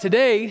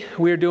Today,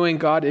 we are doing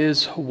God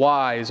is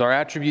wise. Our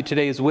attribute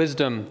today is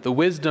wisdom, the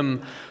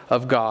wisdom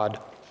of God.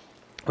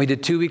 We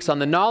did 2 weeks on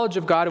the knowledge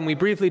of God, and we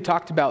briefly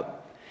talked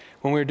about,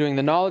 when we were doing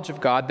the knowledge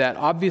of God, that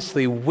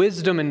obviously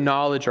wisdom and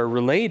knowledge are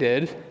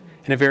related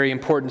in a very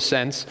important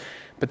sense,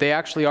 but they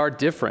actually are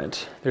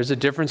different. There's a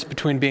difference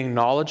between being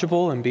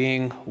knowledgeable and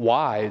being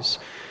wise.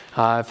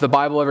 If the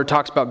Bible ever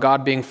talks about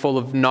God being full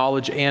of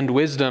knowledge and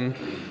wisdom,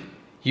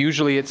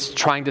 usually it's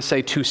trying to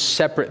say two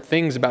separate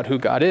things about who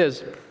God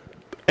is.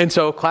 And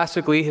so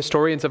classically,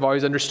 historians have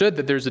always understood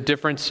that there's a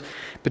difference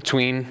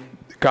between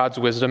God's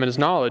wisdom and his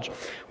knowledge.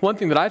 One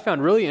thing that I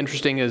found really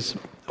interesting is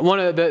one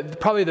of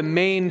probably the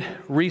main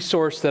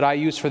resource that I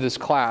use for this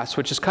class,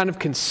 which is kind of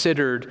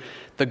considered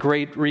the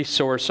great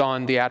resource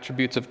on the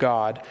attributes of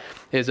God,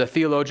 is a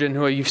theologian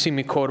who you've seen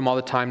me quote him all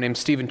the time named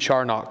Stephen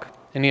Charnock.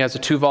 And he has a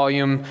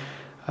 2-volume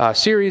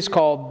series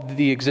called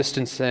The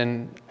Existence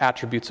and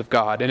Attributes of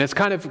God. And it's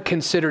kind of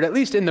considered, at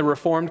least in the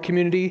Reformed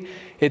community,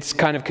 it's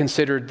kind of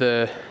considered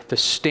the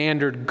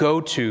standard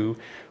go-to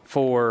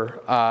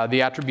for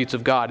the attributes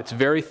of God. It's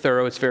very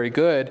thorough, it's very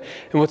good.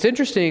 And what's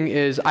interesting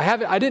is,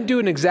 I didn't do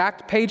an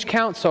exact page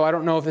count, so I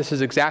don't know if this is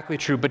exactly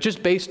true, but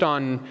just based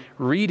on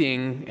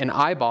reading and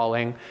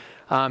eyeballing,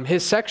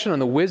 his section on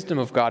the wisdom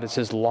of God is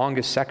his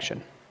longest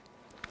section.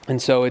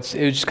 And so it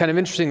was just kind of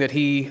interesting that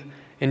he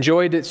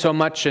enjoyed it so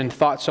much and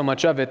thought so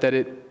much of it that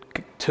it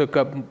took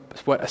up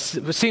what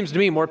seems to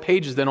me more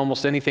pages than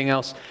almost anything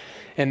else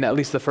in at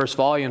least the first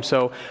volume.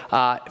 So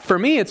for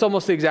me, it's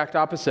almost the exact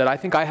opposite. I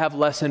think I have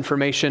less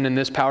information in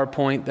this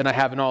PowerPoint than I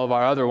have in all of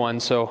our other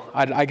ones. So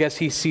I guess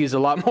he sees a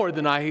lot more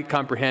than I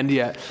comprehend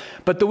yet.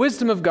 But the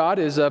wisdom of God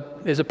is a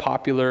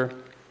popular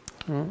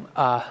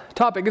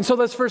topic. And so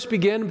let's first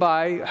begin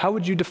by, how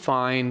would you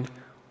define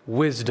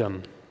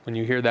wisdom? When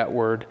you hear that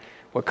word,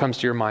 what comes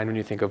to your mind when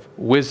you think of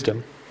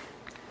wisdom?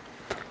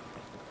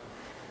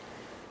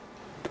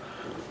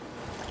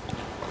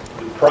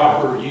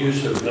 Proper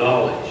use of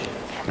knowledge.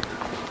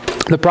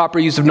 The proper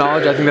use of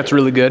knowledge, I think that's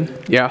really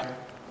good. Yeah. I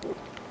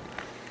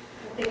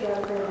think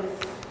I've heard is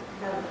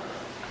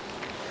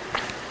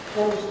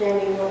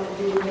understanding what to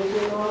do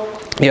with your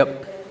knowledge.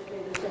 Yep.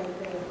 Basically the same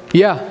thing.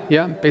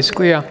 Yeah,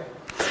 basically, yeah.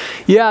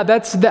 Yeah,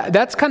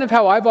 that's kind of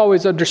how I've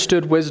always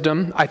understood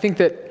wisdom. I think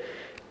that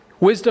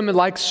wisdom,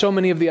 like so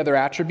many of the other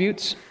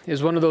attributes,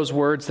 is one of those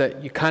words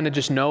that you kind of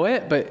just know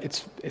it, but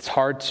it's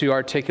hard to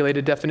articulate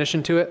a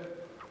definition to it.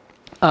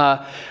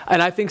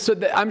 And I think so.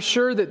 I'm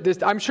sure the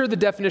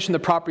definition, the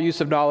proper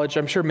use of knowledge,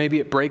 I'm sure maybe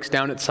it breaks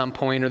down at some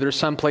point, or there's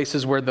some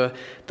places where the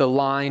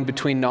line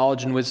between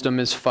knowledge and wisdom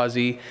is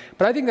fuzzy.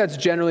 But I think that's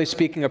generally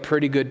speaking a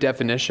pretty good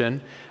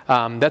definition.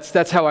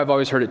 That's how I've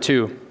always heard it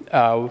too.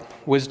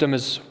 Wisdom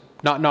is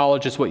not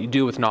knowledge; it's what you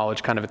do with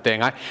knowledge, kind of a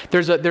thing.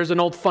 There's an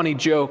old funny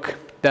joke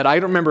that I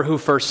don't remember who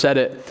first said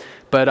it,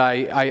 but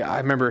I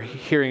remember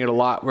hearing it a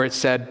lot, where it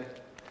said,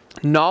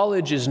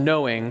 "Knowledge is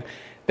knowing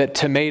that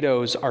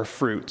tomatoes are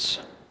fruits.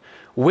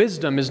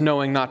 Wisdom is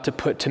knowing not to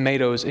put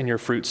tomatoes in your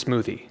fruit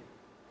smoothie."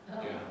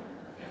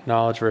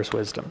 Knowledge versus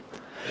wisdom.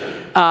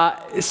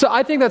 So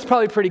I think that's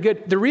probably pretty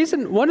good.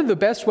 One of the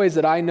best ways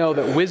that I know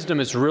that wisdom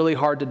is really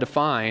hard to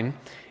define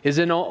is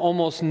in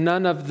almost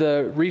none of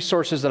the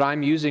resources that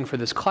I'm using for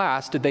this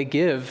class did they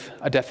give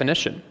a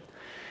definition.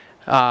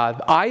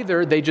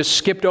 Either they just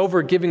skipped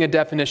over giving a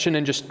definition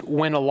and just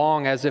went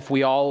along as if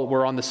we all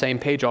were on the same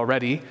page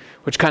already,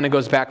 which kind of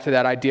goes back to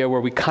that idea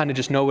where we kind of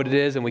just know what it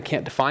is and we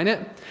can't define it.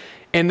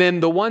 And then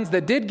the ones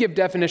that did give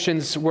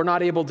definitions were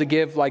not able to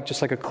give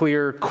just like a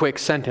clear, quick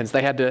sentence.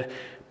 They had to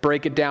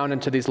break it down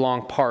into these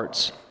long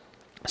parts.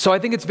 So I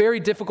think it's very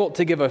difficult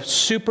to give a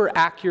super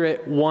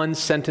accurate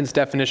one-sentence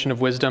definition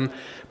of wisdom,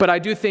 but I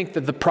do think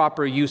that the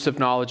proper use of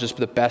knowledge is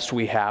the best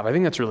we have. I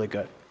think that's really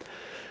good.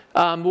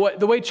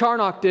 The way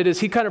Charnock did is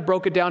he kind of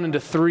broke it down into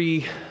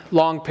 3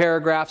 long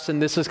paragraphs,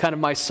 and this is kind of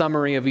my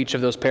summary of each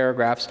of those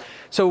paragraphs.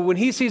 So when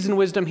he sees in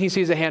wisdom, he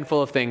sees a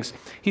handful of things.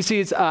 He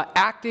sees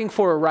acting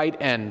for a right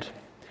end.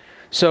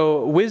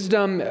 So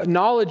wisdom,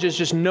 knowledge is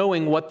just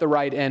knowing what the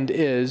right end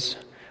is.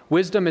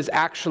 Wisdom is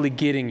actually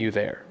getting you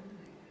there.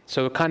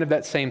 So kind of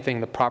that same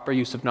thing, the proper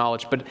use of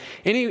knowledge. But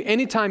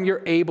anytime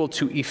you're able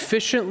to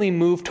efficiently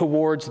move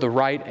towards the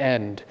right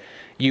end,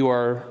 you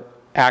are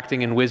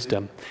acting in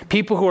wisdom.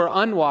 People who are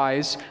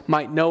unwise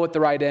might know what the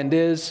right end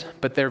is,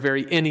 but they're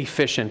very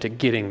inefficient at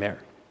getting there.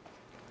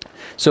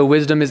 So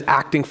wisdom is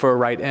acting for a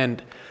right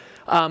end.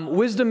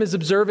 Wisdom is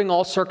observing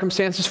all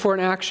circumstances for an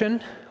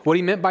action. What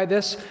he meant by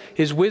this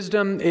is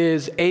wisdom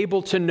is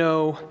able to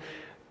know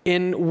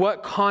in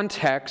what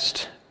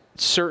context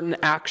certain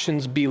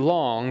actions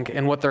belong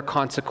and what their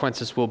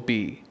consequences will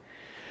be.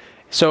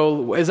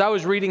 So as I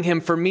was reading him,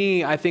 for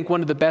me, I think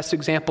one of the best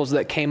examples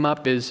that came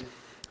up is,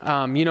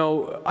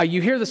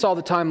 you hear this all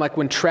the time, like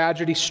when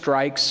tragedy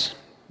strikes,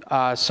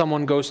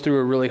 someone goes through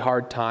a really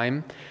hard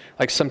time,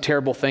 like some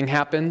terrible thing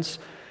happens.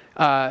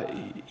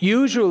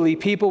 Usually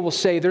people will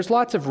say there's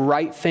lots of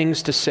right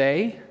things to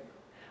say,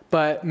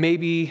 but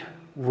maybe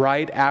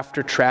right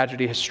after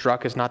tragedy has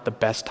struck is not the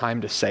best time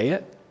to say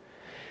it.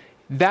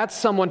 That's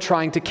someone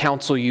trying to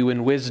counsel you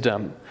in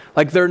wisdom.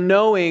 Like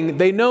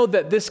they know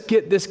that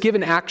this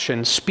given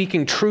action,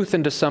 speaking truth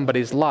into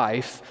somebody's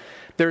life,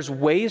 there's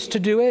ways to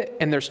do it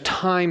and there's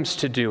times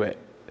to do it.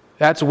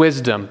 That's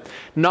wisdom.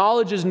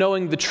 Knowledge is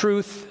knowing the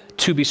truth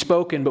to be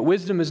spoken, but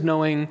wisdom is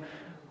knowing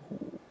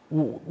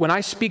when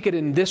I speak it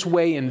in this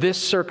way, in this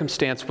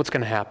circumstance, what's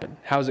going to happen?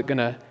 How is it going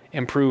to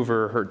improve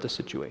or hurt the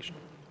situation?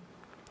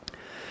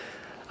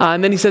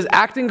 And then he says,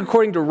 acting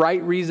according to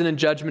right reason and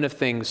judgment of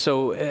things.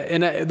 So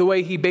the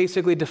way he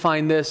basically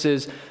defined this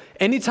is,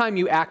 anytime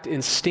you act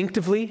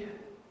instinctively,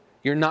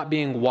 you're not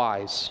being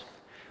wise.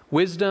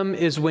 Wisdom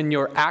is when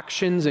your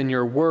actions and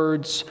your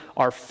words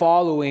are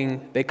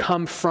they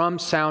come from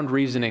sound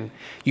reasoning.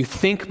 You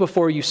think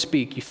before you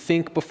speak. You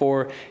think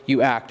before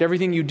you act.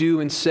 Everything you do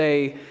and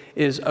say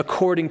is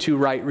according to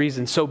right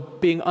reason. So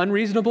being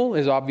unreasonable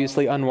is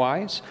obviously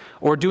unwise,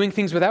 or doing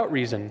things without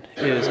reason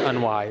is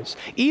unwise.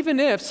 Even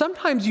if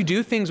sometimes you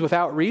do things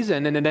without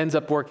reason and it ends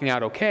up working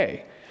out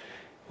okay,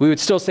 we would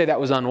still say that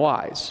was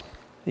unwise.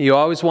 You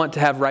always want to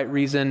have right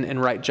reason and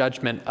right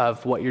judgment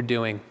of what you're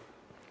doing.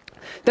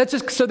 That's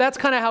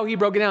kind of how he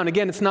broke it down.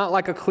 Again, it's not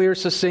like a clear,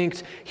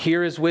 succinct,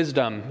 here is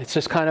wisdom. It's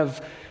just kind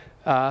of,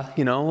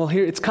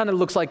 here, it kind of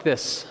looks like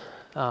this.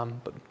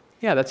 But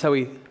yeah, that's how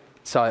he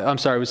saw it. I'm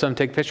sorry, was someone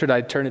take a picture? Did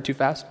I turn it too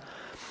fast?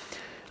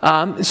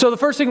 So the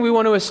first thing we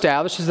want to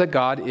establish is that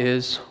God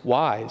is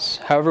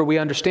wise. However we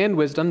understand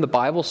wisdom, the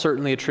Bible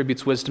certainly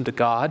attributes wisdom to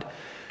God.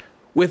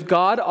 With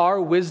God are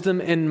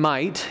wisdom and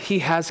might. He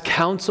has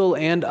counsel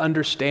and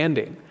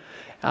understanding.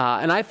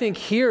 And I think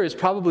here is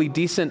probably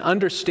decent.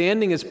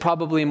 Understanding is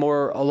probably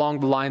more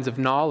along the lines of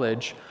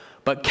knowledge,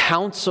 but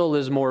counsel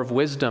is more of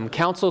wisdom.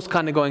 Counsel is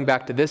kind of going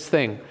back to this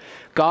thing.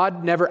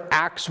 God never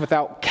acts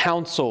without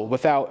counsel,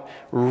 without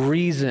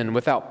reason,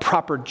 without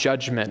proper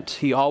judgment.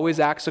 He always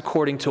acts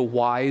according to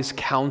wise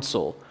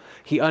counsel.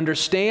 He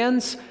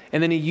understands,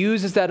 and then he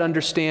uses that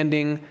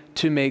understanding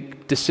to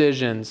make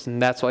decisions.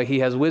 And that's why he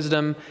has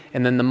wisdom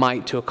and then the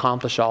might to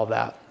accomplish all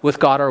that. With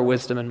God are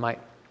wisdom and might.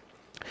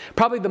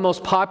 Probably the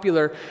most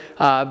popular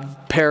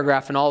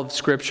paragraph in all of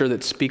Scripture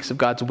that speaks of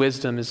God's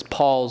wisdom is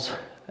Paul's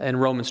in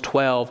Romans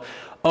 12.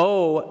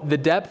 Oh, the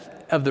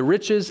depth of the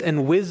riches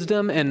and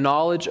wisdom and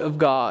knowledge of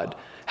God.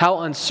 How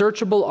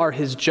unsearchable are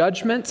his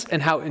judgments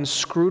and how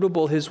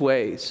inscrutable his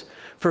ways.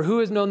 For who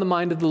has known the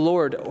mind of the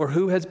Lord, or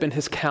who has been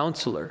his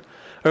counselor?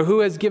 Or who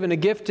has given a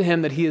gift to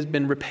him that he has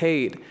been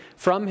repaid?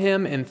 From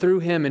him and through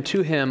him and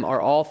to him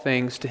are all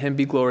things. To him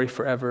be glory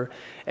forever.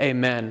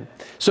 Amen.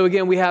 So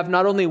again, we have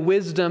not only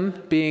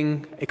wisdom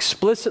being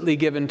explicitly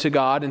given to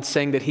God and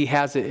saying that he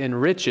has it in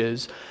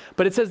riches,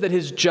 but it says that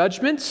his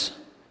judgments,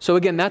 so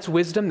again, that's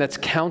wisdom, that's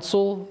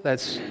counsel,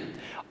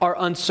 are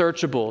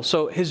unsearchable.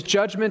 So his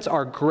judgments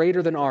are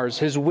greater than ours.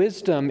 His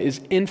wisdom is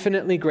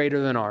infinitely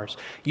greater than ours.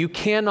 You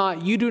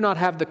do not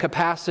have the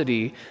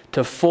capacity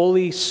to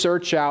fully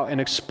search out and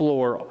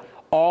explore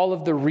all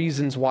of the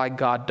reasons why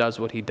God does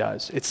what he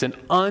does. It's an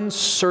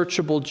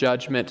unsearchable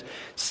judgment,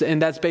 and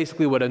that's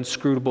basically what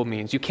inscrutable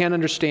means. You can't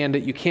understand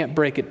it. You can't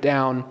break it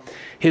down.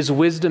 His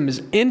wisdom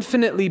is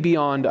infinitely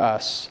beyond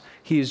us.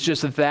 He is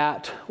just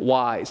that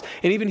wise.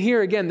 And even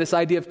here, again, this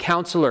idea of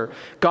counselor.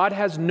 God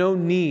has no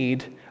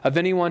need of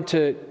anyone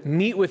to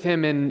meet with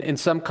him in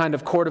some kind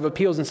of court of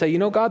appeals and say,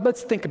 God,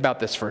 let's think about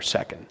this for a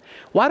second.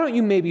 Why don't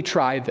you maybe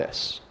try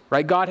this?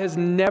 Right? God has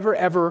never,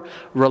 ever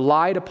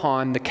relied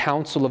upon the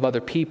counsel of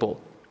other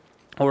people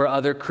or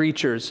other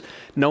creatures.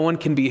 No one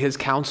can be his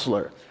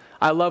counselor.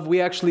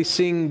 We actually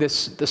sing the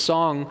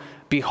song,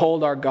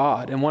 Behold Our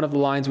God. And one of the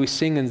lines we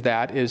sing in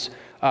that is,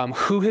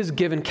 who has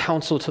given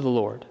counsel to the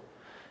Lord?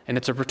 And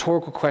it's a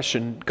rhetorical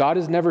question. God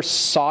has never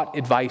sought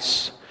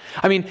advice.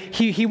 I mean,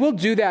 he will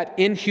do that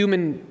in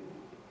human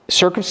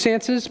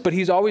circumstances, but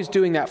he's always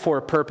doing that for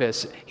a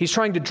purpose. He's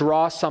trying to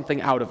draw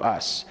something out of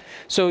us.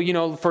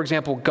 So, for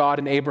example, God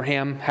and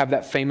Abraham have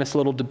that famous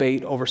little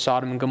debate over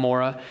Sodom and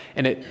Gomorrah,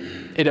 and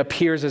it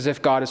appears as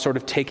if God is sort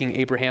of taking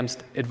Abraham's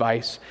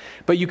advice.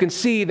 But you can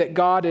see that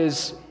God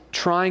is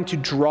trying to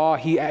draw,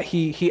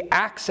 he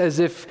acts as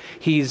if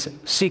he's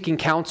seeking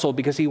counsel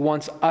because he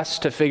wants us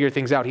to figure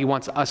things out. He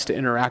wants us to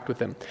interact with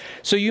him.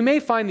 So you may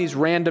find these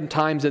random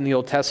times in the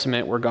Old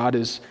Testament where God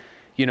is,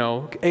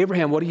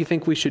 Abraham, what do you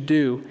think we should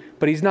do?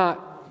 But he's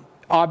not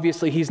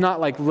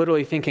like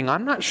literally thinking,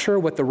 I'm not sure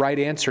what the right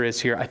answer is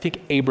here. I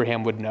think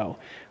Abraham would know,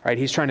 right?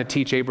 He's trying to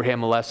teach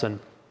Abraham a lesson.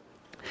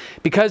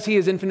 Because he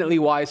is infinitely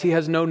wise, he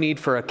has no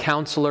need for a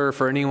counselor,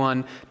 for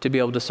anyone to be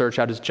able to search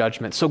out his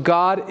judgment. So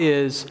God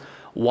is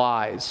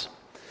wise.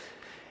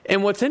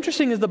 And what's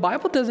interesting is the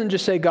Bible doesn't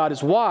just say God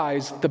is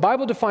wise. The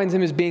Bible defines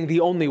him as being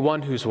the only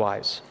one who's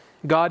wise.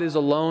 God is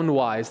alone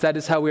wise. That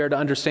is how we are to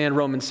understand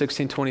Romans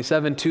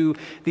 16:27. To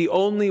the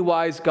only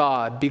wise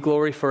God be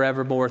glory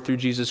forevermore through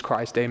Jesus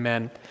Christ.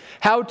 Amen.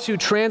 How to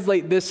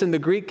translate this in the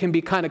Greek can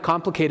be kind of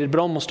complicated,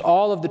 but almost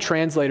all of the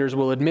translators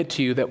will admit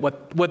to you that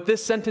what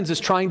this sentence is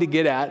trying to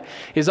get at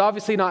is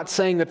obviously not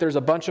saying that there's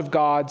a bunch of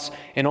gods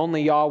and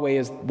only Yahweh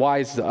is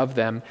wise of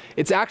them.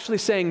 It's actually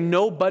saying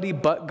nobody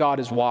but God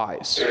is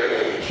wise.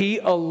 He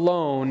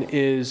alone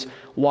is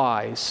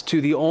wise,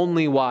 to the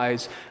only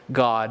wise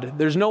God.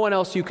 There's no one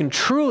else you can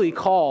truly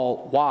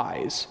call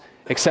wise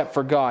except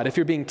for God. If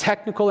you're being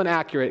technical and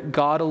accurate,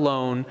 God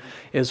alone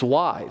is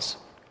wise.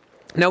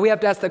 Now we have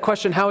to ask that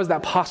question, how is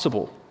that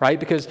possible, right?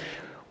 Because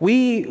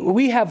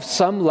we have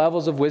some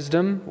levels of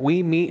wisdom.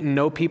 We meet and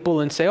know people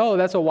and say, oh,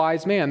 that's a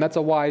wise man, that's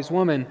a wise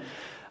woman.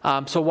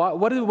 So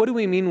what do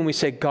we mean when we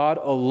say God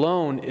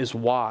alone is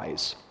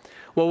wise?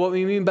 Well, what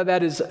we mean by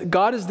that is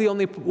God is the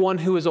only one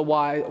who is a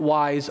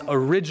wise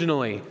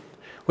originally,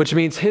 which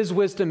means his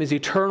wisdom is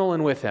eternal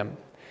and with him.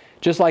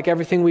 Just like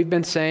everything we've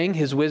been saying,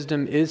 his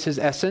wisdom is his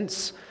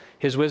essence.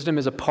 His wisdom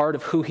is a part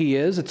of who he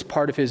is. It's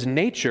part of his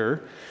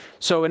nature.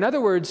 So in other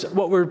words,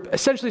 what we're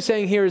essentially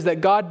saying here is that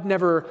God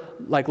never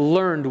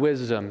learned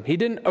wisdom. He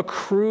didn't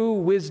accrue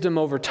wisdom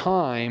over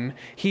time.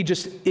 He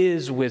just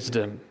is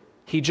wisdom.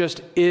 He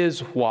just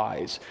is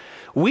wise.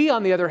 We,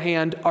 on the other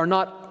hand, are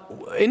not,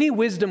 any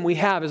wisdom we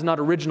have is not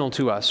original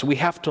to us. We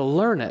have to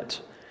learn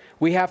it.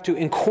 We have to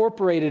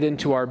incorporate it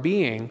into our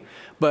being.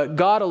 But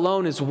God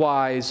alone is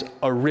wise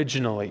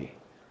originally.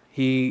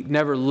 He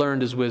never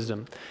learned his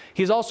wisdom.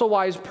 He's also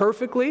wise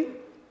perfectly.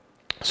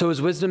 So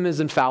his wisdom is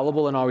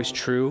infallible and always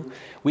true.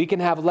 We can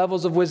have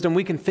levels of wisdom.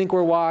 We can think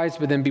we're wise,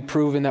 but then be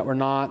proven that we're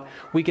not.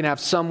 We can have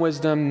some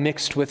wisdom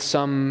mixed with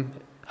some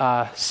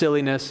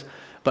silliness.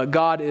 But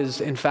God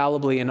is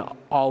infallibly and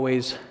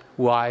always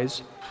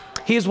wise.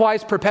 He is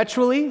wise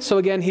perpetually. So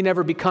again, he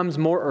never becomes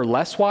more or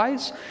less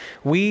wise.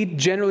 We,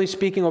 generally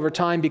speaking, over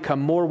time become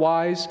more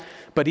wise.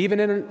 But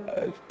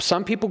even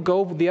some people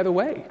go the other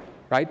way.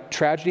 Right?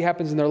 Tragedy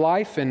happens in their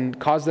life and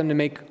causes them to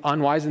make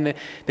unwise, and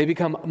they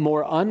become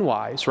more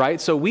unwise, right?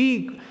 So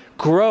we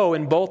grow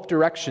in both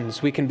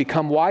directions. We can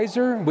become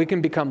wiser, we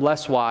can become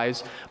less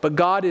wise, but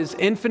God is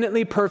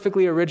infinitely,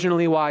 perfectly,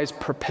 originally wise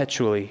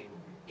perpetually.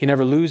 He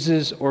never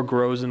loses or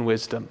grows in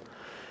wisdom.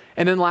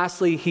 And then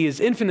lastly, he is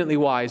infinitely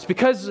wise.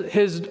 Because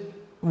his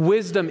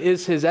wisdom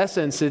is his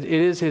essence, it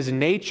is his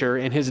nature,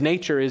 and his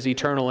nature is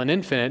eternal and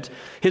infinite.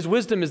 His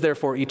wisdom is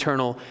therefore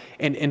eternal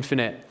and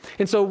infinite.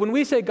 And so when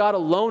we say God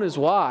alone is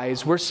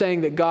wise, we're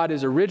saying that God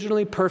is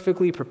originally,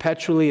 perfectly,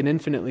 perpetually, and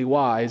infinitely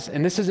wise,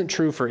 and this isn't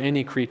true for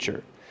any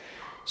creature.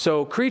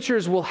 So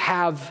creatures will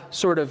have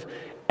sort of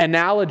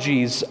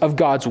analogies of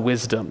God's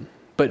wisdom,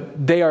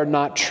 but they are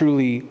not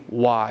truly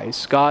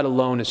wise. God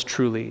alone is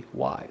truly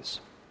wise.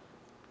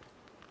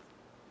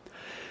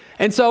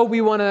 And so we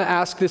want to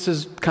ask, this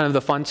is kind of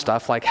the fun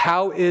stuff,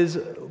 how is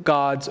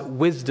God's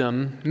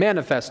wisdom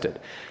manifested?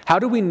 How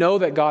do we know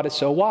that God is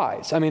so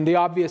wise? I mean,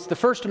 the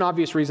first and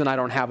obvious reason I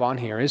don't have on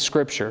here is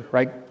Scripture,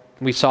 right?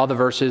 We saw the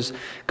verses.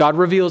 God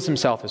reveals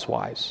himself as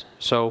wise.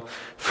 So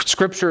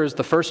Scripture is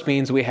the first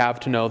means we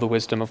have to know the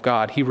wisdom of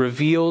God. He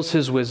reveals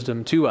his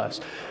wisdom to us.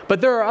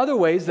 But there are other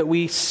ways that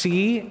we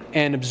see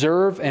and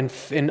observe and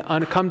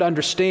come to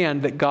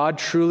understand that God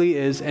truly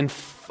is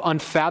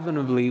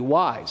unfathomably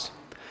wise.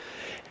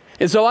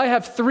 And so I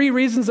have 3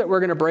 reasons that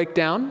we're going to break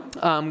down.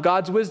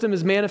 God's wisdom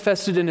is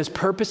manifested in his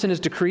purpose and his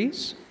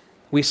decrees.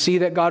 We see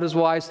that God is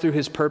wise through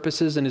his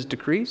purposes and his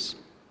decrees.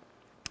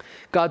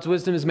 God's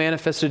wisdom is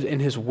manifested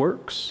in his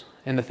works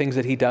and the things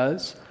that he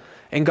does.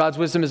 And God's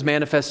wisdom is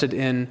manifested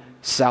in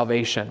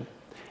salvation.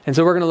 And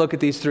so we're going to look at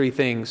these 3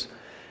 things.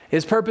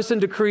 His purpose and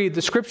decree,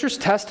 the Scriptures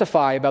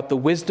testify about the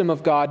wisdom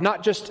of God,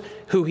 not just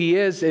who he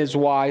is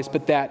wise,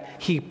 but that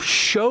he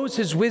shows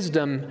his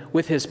wisdom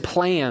with his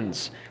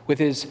plans, with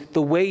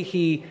the way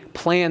he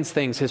plans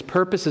things, his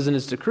purposes and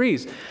his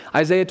decrees.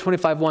 Isaiah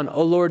 25:1,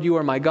 O Lord, you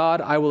are my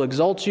God, I will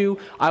exalt you,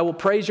 I will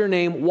praise your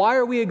name. Why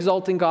are we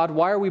exalting God?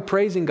 Why are we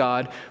praising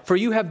God? For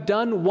you have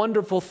done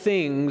wonderful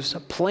things,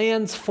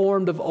 plans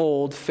formed of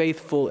old,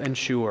 faithful and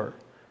sure.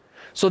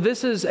 So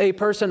this is a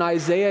person,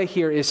 Isaiah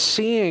here, is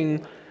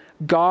seeing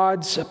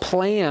God's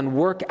plan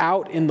work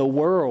out in the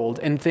world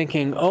and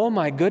thinking, oh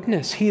my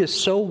goodness, he is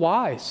so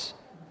wise.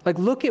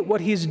 Look at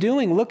what he's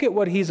doing. Look at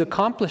what he's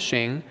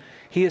accomplishing.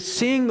 He is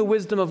seeing the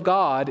wisdom of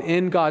God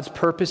in God's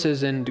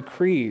purposes and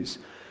decrees.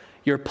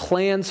 Your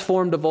plans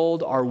formed of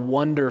old are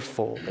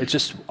wonderful. It's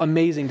just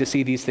amazing to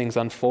see these things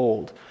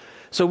unfold.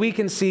 So we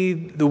can see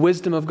the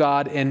wisdom of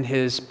God in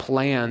his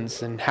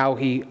plans and how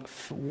he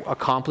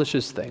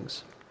accomplishes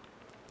things.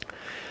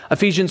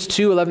 Ephesians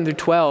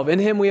 2:11-12, in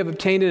him we have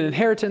obtained an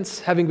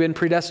inheritance, having been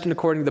predestined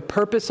according to the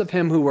purpose of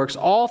him who works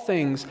all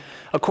things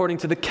according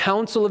to the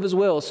counsel of his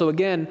will. So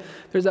again,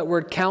 there's that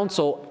word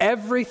counsel.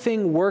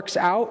 Everything works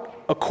out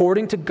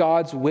according to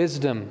God's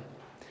wisdom.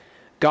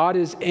 God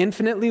is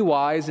infinitely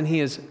wise, and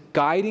he is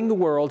guiding the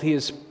world. He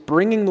is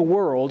bringing the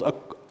world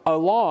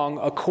along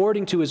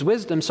according to his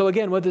wisdom. So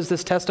again, what does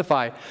this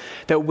testify?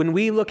 That when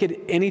we look at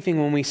anything,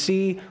 when we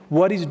see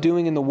what he's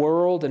doing in the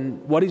world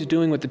and what he's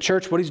doing with the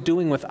church, what he's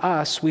doing with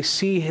us, we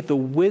see the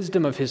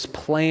wisdom of his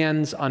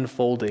plans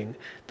unfolding,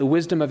 the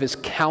wisdom of his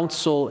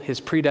counsel, his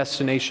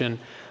predestination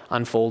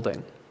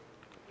unfolding.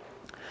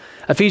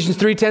 Ephesians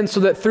 3:10, so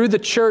that through the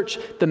church,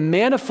 the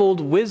manifold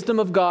wisdom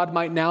of God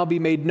might now be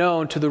made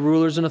known to the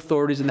rulers and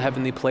authorities in the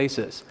heavenly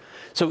places.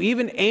 So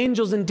even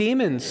angels and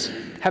demons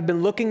have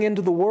been looking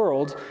into the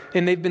world,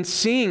 and they've been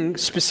seeing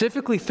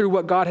specifically through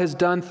what God has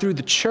done through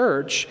the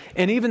church,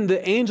 and even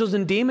the angels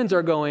and demons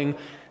are going,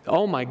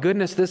 oh my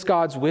goodness, this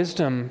God's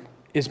wisdom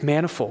is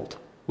manifold.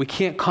 We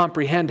can't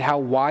comprehend how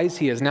wise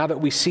he is now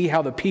that we see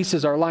how the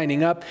pieces are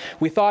lining up.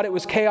 We thought it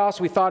was chaos,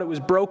 we thought it was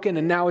broken,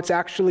 and now it's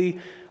actually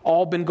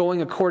all been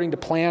going according to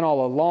plan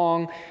all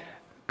along.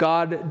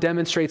 God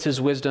demonstrates his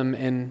wisdom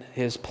in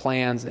his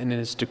plans and in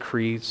his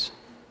decrees.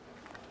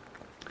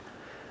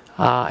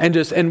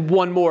 And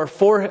one more,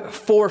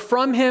 for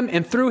from him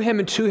and through him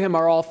and to him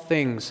are all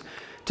things.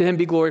 To him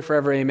be glory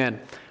forever, amen.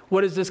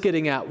 What is this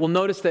getting at? Well,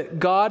 notice that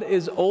God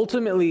is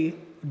ultimately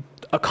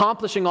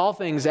accomplishing all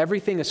things.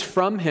 Everything is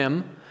from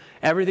him.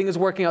 Everything is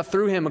working out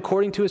through him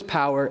according to his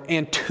power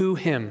and to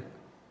him.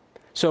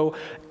 So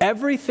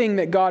everything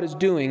that God is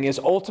doing is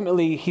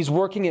ultimately, he's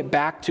working it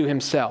back to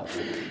himself.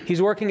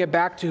 He's working it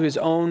back to his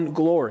own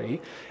glory.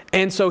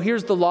 And so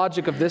here's the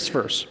logic of this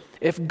verse.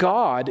 If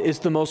God is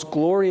the most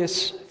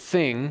glorious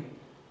thing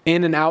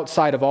in and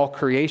outside of all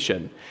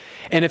creation,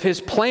 and if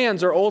his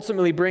plans are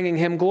ultimately bringing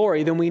him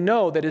glory, then we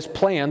know that his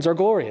plans are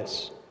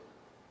glorious.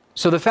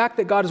 So the fact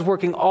that God is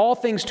working all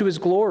things to his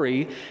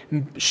glory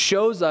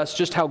shows us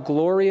just how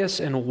glorious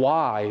and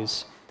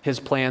wise his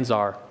plans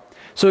are.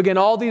 So again,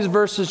 all these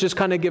verses just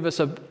kind of give us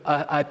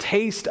a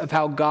taste of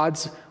how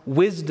God's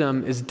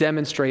wisdom is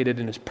demonstrated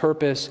in his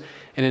purpose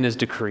and in his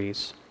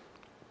decrees.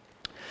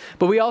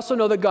 But we also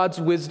know that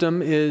God's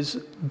wisdom is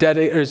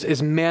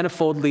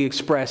manifoldly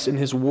expressed in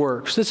his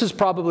works. This is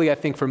probably, I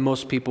think, for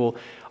most people,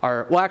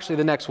 actually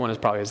the next one is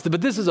probably,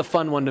 but this is a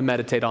fun one to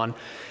meditate on.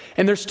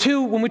 And there's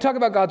two, when we talk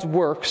about God's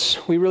works,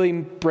 we really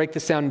break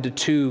this down into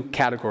two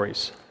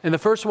categories. And the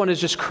first one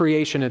is just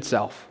creation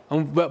itself.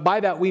 But by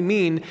that we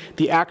mean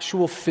the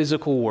actual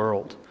physical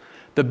world.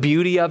 The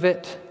beauty of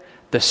it,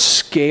 the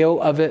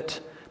scale of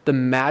it, the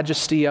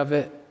majesty of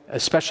it,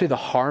 especially the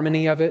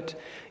harmony of it.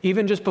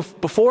 Even just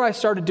before I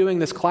started doing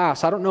this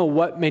class, I don't know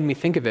what made me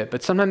think of it,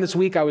 but sometime this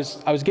week I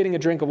was getting a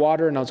drink of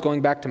water and I was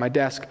going back to my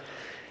desk.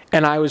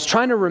 And I was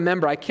trying to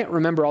remember, I can't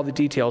remember all the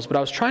details, but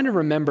I was trying to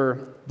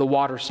remember the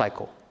water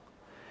cycle.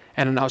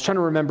 And I was trying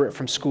to remember it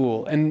from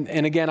school. And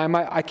again,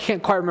 I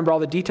can't quite remember all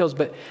the details,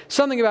 but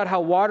something about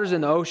how water's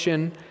in the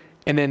ocean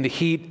and then the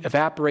heat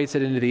evaporates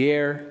it into the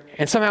air.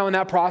 And somehow in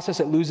that process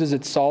it loses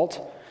its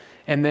salt.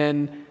 And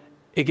then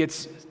it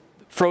gets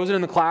frozen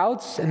in the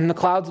clouds, and then the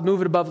clouds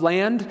move it above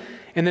land.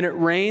 And then it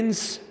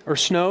rains or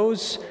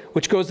snows,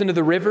 which goes into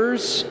the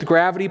rivers. The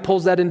gravity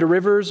pulls that into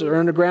rivers or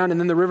underground, and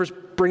then the rivers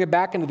bring it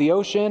back into the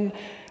ocean.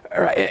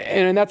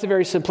 And that's a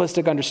very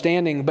simplistic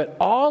understanding. But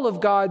all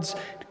of God's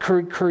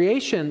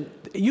creation,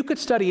 you could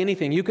study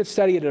anything. You could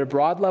study it at a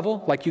broad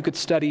level, like you could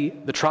study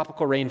the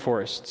tropical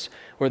rainforests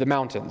or the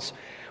mountains.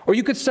 Or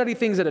you could study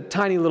things at a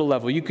tiny little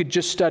level. You could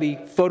just study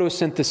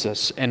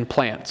photosynthesis and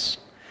plants.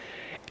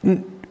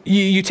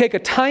 You take a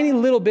tiny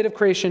little bit of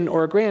creation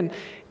or a grand,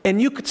 and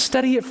you could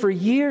study it for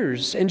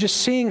years and just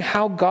seeing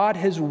how God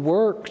has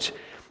worked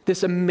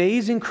this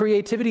amazing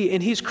creativity.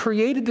 And he's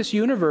created this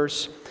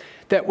universe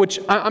which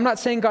I'm not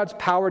saying God's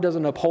power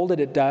doesn't uphold it,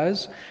 it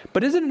does.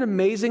 But isn't it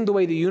amazing the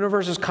way the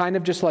universe is kind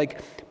of just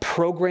like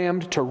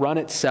programmed to run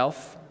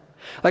itself?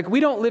 Like we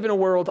don't live in a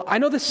world, I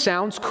know this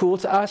sounds cool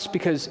to us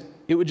because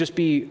it would just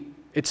be,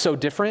 it's so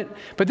different,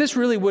 but this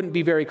really wouldn't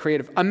be very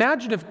creative.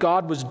 Imagine if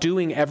God was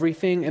doing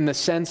everything in the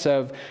sense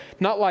of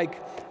not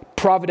like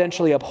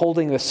providentially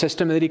upholding the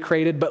system that he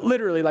created, but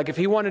literally like if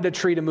he wanted a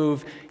tree to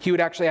move, he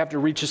would actually have to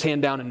reach his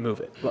hand down and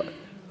move it.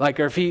 Like,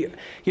 or if he,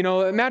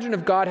 imagine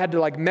if God had to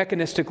like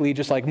mechanistically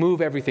just like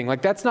move everything.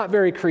 Like that's not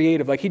very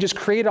creative. Like he just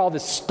created all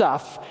this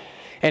stuff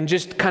and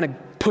just kind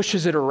of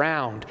pushes it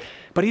around.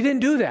 But he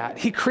didn't do that.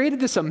 He created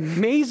this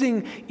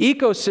amazing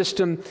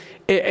ecosystem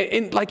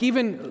in like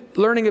even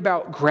learning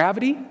about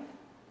gravity,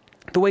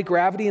 the way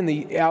gravity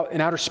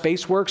in outer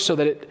space works so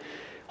that it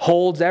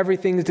holds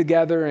everything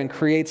together and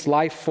creates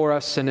life for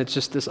us, and it's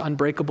just this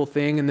unbreakable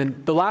thing. And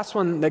then the last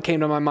one that came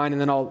to my mind,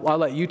 and then I'll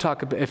let you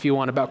talk a bit if you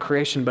want about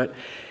creation, but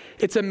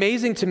it's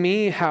amazing to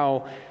me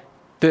how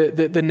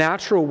the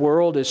natural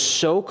world is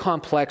so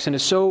complex and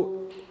is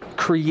so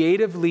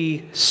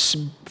creatively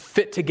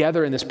fit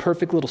together in this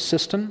perfect little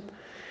system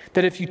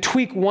that if you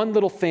tweak one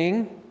little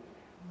thing,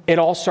 it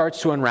all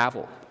starts to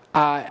unravel.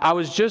 I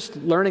was just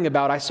learning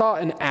I saw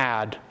an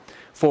ad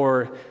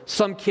for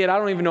some kid. I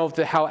don't even know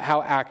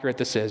how accurate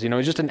this is.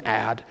 It's just an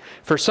ad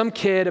for some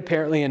kid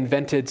apparently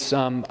invented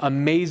some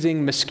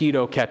amazing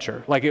mosquito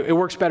catcher. Like it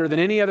works better than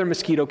any other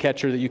mosquito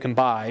catcher that you can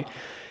buy.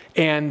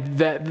 And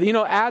that,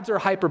 ads are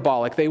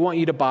hyperbolic. They want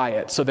you to buy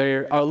it. So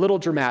they're a little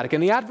dramatic.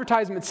 And the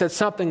advertisement said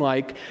something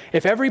like,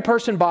 if every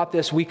person bought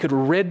this, we could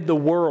rid the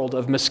world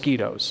of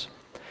mosquitoes.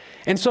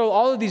 And so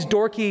all of these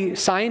dorky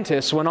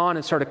scientists went on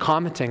and started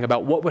commenting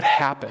about what would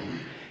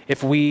happen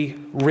if we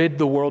rid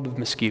the world of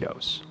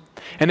mosquitoes.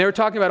 And they were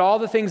talking about all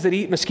the things that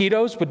eat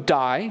mosquitoes would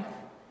die.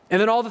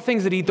 And then all the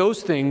things that eat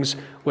those things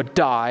would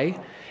die.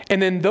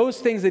 And then those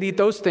things that eat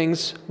those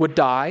things would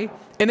die.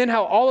 And then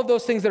how all of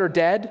those things that are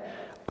dead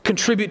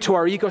contribute to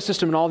our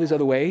ecosystem in all these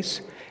other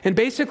ways. And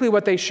basically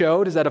what they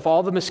showed is that if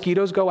all the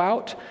mosquitoes go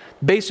out,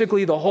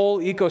 basically the whole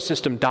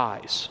ecosystem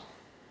dies.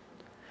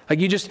 Like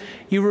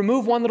you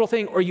remove one little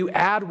thing or you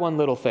add one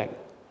little thing.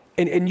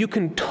 And you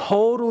can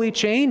totally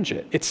change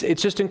it.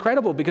 It's just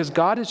incredible because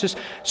God is just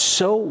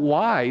so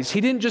wise.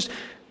 He didn't just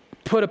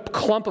put a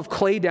clump of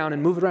clay down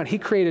and move it around. He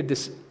created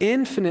this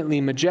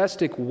infinitely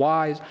majestic,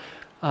 wise,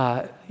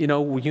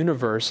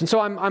 universe. And so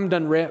I'm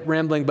done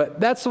rambling, but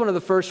that's one of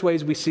the first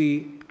ways we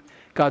see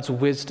God's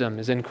wisdom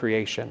is in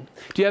creation.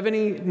 Do you have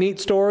any neat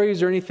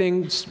stories or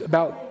anything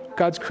about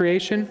God's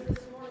creation?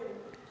 This morning,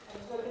 I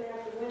was looking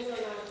out the window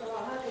and I saw a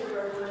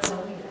hummingbird. And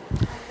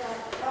I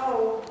thought,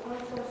 oh,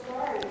 I'm so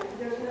sorry.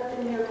 There's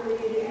nothing here for you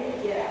to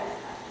eat yet.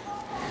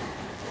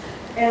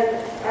 And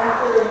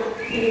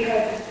after he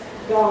had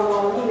gone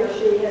on, he or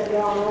she had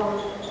gone on,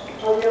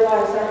 I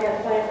realized I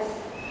had plants,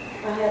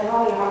 I had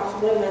hollyhocks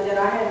blooming that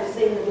I hadn't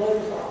seen the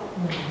blooms on.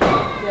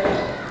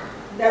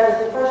 That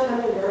was the first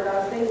hummingbird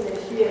I've seen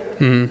this year.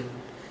 Mm-hmm.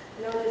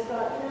 And I just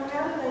thought,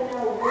 how do they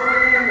know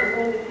where and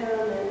when to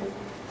come and...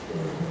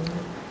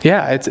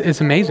 Yeah,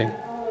 it's amazing.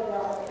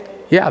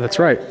 Yeah, that's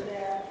right.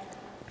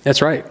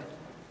 That's right.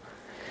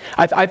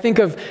 I think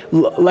of,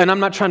 and I'm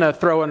not trying to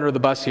throw under the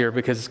bus here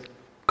because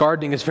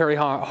gardening is very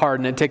hard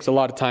and it takes a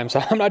lot of time,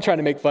 so I'm not trying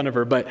to make fun of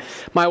her, but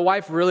my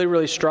wife really,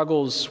 really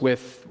struggles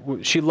with,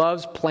 she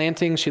loves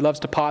planting, she loves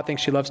to pot things,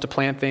 she loves to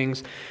plant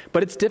things,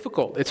 but it's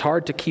difficult. It's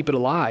hard to keep it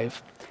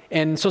alive.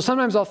 And so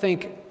sometimes I'll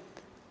think,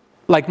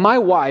 like my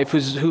wife,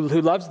 who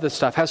loves this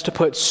stuff, has to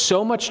put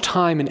so much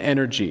time and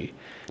energy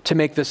to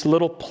make this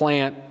little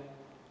plant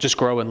just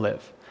grow and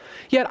live.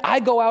 Yet I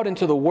go out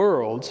into the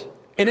world,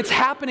 and it's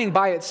happening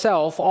by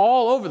itself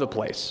all over the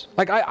place.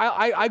 Like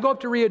I go up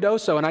to Rio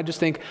Doso, and I just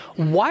think,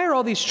 why are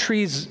all these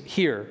trees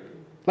here?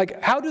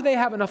 Like, how do they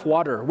have enough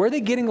water? Where are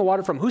they getting the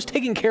water from? Who's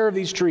taking care of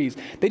these trees?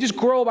 They just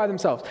grow by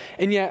themselves.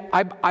 And yet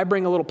I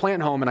bring a little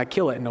plant home, and I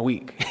kill it in a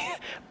week.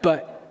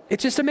 But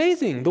it's just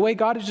amazing the way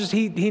God is just,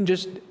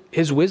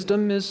 his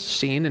wisdom is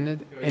seen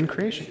in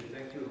creation. You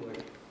think too,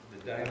 like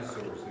the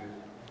dinosaurs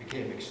who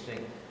became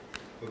extinct.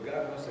 But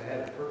God must have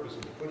had a purpose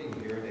in putting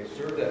them here, and they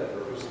served that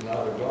purpose, and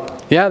now they're gone.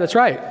 Yeah, that's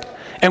right.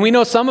 And we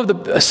know some of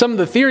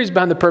the theories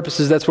behind the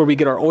purposes, that's where we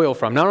get our oil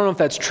from. Now, I don't know if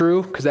that's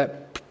true, because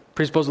that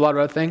presupposes a lot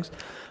of other things.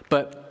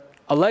 But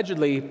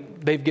allegedly,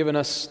 they've given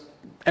us,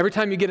 every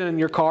time you get in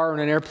your car or in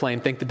an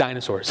airplane, think the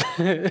dinosaurs.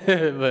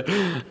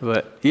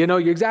 but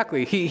you're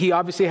exactly. He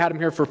obviously had them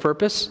here for a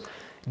purpose,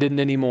 didn't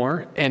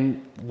anymore.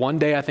 And one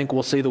day I think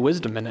we'll see the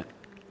wisdom in it.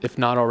 If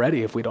not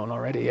already, if we don't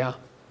already, yeah.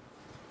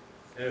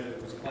 And if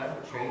it was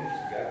climate change,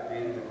 God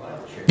created the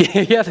climate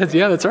change.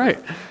 That's right.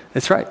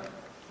 That's right.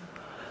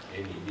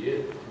 And he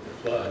did, the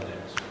flood,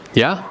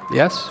 Yeah,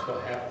 yes. that's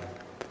what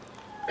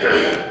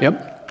happened.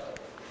 Yep.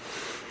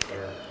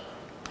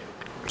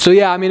 So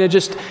yeah, I mean,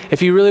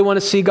 if you really want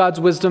to see God's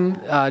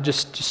wisdom,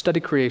 just study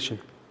creation.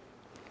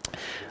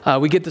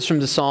 We get this from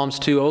the Psalms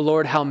too. O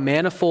Lord, how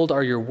manifold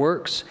are your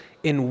works.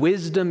 In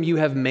wisdom you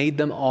have made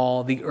them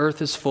all. The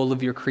earth is full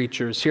of your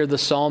creatures. Here the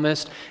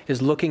psalmist is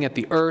looking at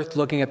the earth,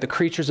 looking at the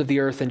creatures of the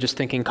earth, and just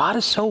thinking, God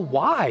is so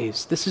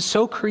wise. This is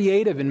so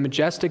creative and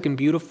majestic and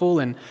beautiful.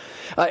 And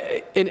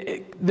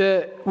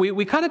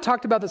we kind of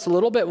talked about this a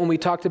little bit when we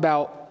talked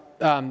about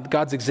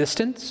God's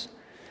existence.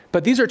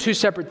 But these are two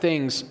separate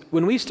things.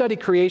 When we study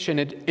creation,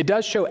 it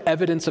does show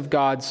evidence of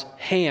God's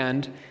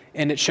hand,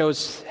 and it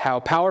shows how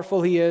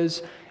powerful he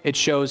is. It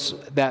shows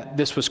that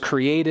this was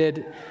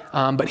created.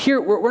 But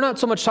here, we're not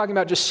so much talking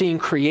about just seeing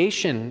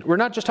creation. We're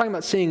not just talking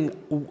about seeing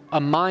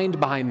a mind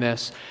behind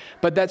this,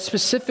 but that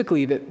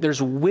specifically that there's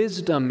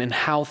wisdom in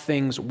how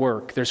things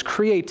work. There's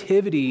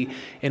creativity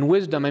in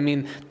wisdom. I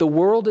mean, the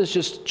world is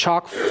just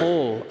chock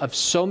full of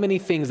so many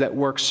things that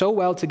work so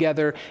well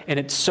together, and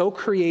it's so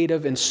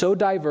creative and so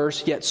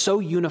diverse, yet so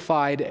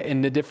unified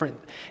in the different...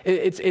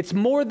 It's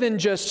more than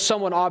just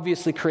someone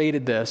obviously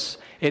created this.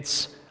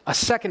 It's a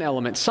second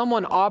element.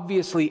 Someone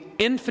obviously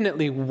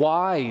infinitely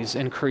wise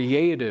and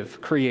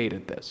creative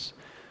created this.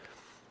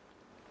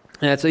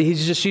 And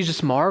she's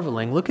just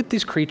marveling. Look at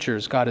these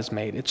creatures God has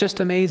made. It's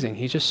just amazing.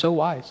 He's just so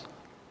wise.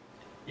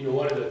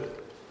 One of the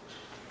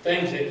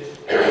things that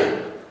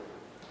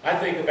I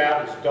think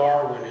about is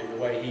Darwin and the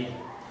way he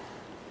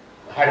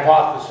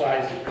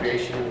hypothesized the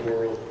creation of the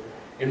world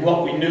and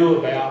what we knew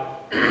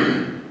about,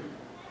 and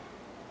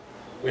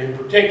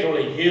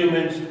particularly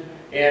humans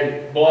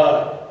and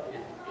blood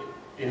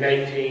in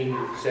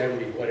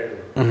 1870, whatever.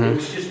 Mm-hmm. It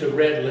was just a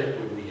red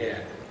liquid we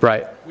had.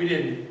 Right. We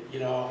didn't,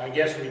 I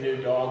guess we knew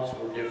dogs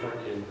were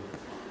different,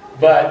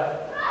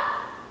 but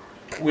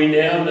we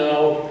now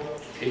know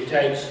it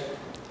takes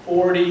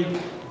 40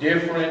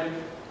 different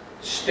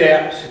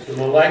steps at the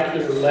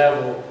molecular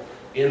level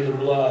in the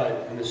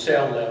blood, in the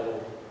cell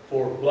level,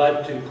 for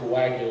blood to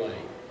coagulate.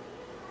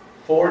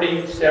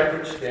 40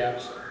 separate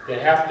steps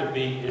that have to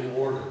be in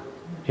order.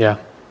 Yeah.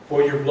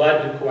 For your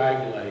blood to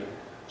coagulate.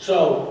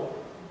 So,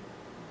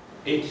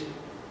 we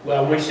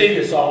see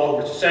this all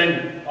over. It's the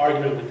same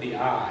argument with the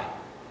eye.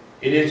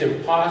 it is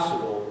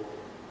impossible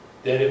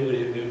that it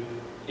would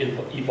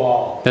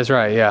evolve. That's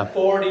right, yeah.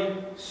 40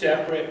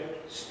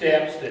 separate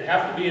steps that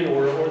have to be in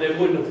order or they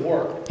wouldn't have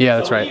worked. Yeah,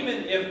 that's so right.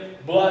 Even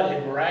if blood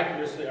had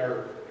miraculously,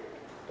 or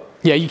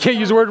Yeah, you can't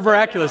use the word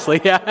miraculously,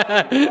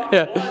 yeah.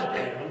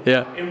 yeah.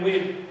 Yeah. And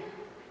we'd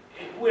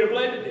have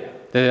bled to death.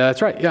 Yeah,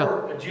 that's right, yeah.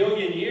 For a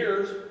jillion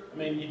years, I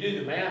mean, you do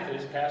the math and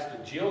it's past a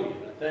jillion,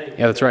 I think.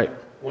 Yeah, that's right.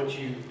 Once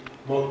you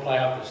multiply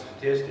out the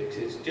statistics,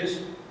 it's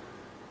just,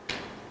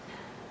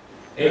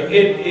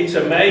 it's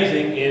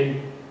amazing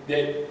in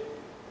that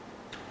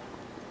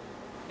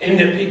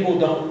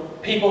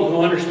people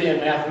who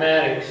understand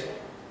mathematics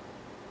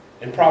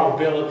and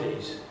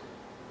probabilities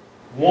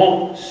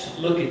won't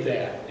look at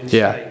that and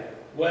say,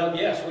 well,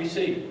 yes, we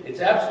see.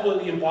 It's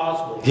absolutely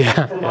impossible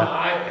for my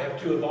eye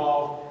to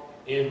evolve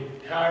in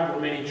however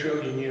many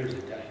trillion years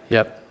it takes.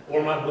 Yep.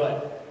 Or my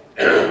blood.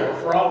 Or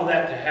for all of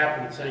that to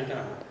happen at the same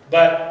time.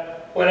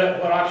 But what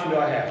option do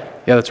I have?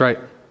 Yeah, that's right.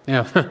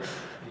 Yeah.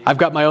 I've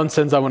got my own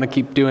sins I want to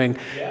keep doing.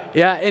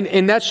 Yeah,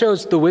 and that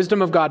shows the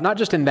wisdom of God, not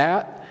just in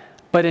that,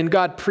 but in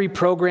God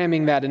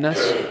pre-programming that in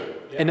us.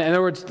 In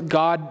other words,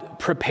 God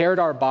prepared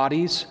our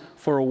bodies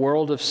for a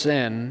world of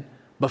sin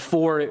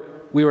before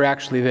we were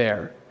actually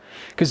there.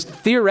 Because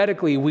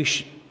theoretically,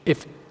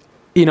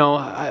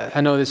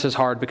 I know this is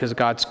hard because of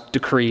God's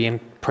decree and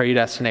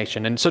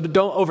predestination, and so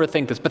don't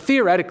overthink this, but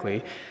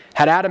theoretically,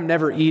 had Adam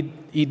never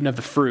eaten of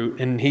the fruit,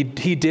 and he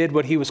did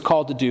what he was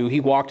called to do, he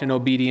walked in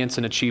obedience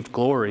and achieved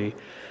glory,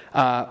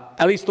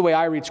 at least the way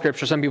I read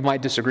Scripture, some people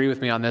might disagree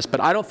with me on this,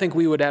 but I don't think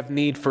we would have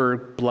need for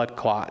blood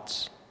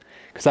clots,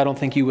 because I don't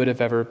think you would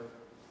have ever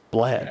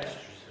bled.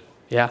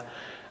 Yeah.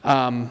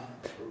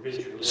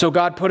 So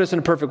God put us in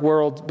a perfect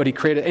world, but he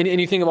created,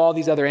 and you think of all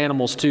these other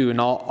animals too,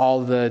 and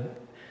all the,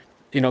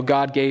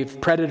 God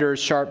gave predators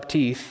sharp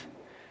teeth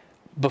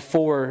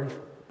before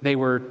they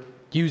were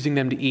using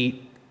them to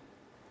eat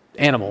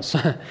animals.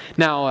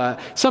 Now,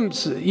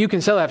 you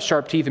can still have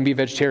sharp teeth and be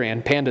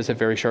vegetarian. Pandas have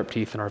very sharp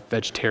teeth and are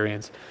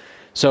vegetarians.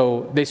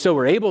 So they still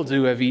were able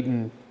to have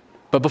eaten,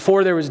 but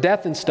before there was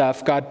death and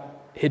stuff, God,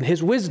 in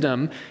his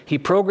wisdom, he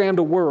programmed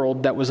a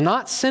world that was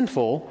not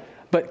sinful,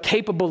 but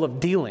capable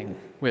of dealing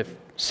with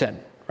sin,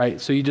 right?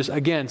 So you just,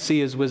 again, see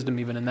his wisdom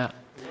even in that.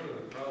 One of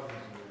the problems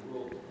in the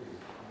world is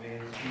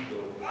man's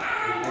ego. They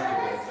think they're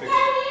going to fix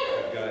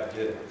what God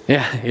did.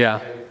 Yeah.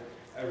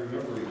 I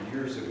remember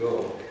years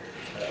ago,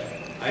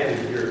 I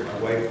didn't hear it. My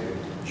wife,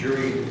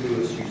 Jerry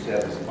Lewis, used to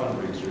have this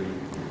fundraiser.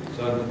 It's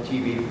on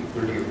TV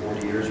for 30 or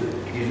 40 years.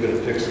 He's going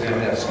to fix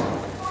MS.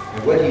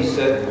 And what he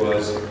said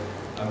was,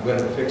 I'm going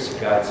to fix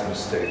God's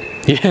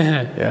mistake.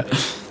 Yeah.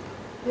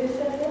 Who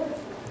said that?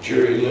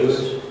 Jerry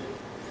Lewis.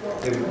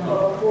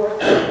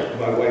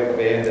 My wife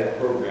banned that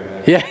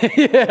program.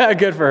 Yeah,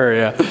 good for her,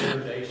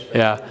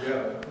 yeah.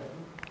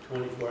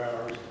 24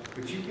 hours.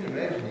 But you can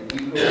imagine the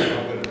ego,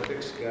 I'm going to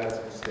fix God's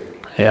mistake.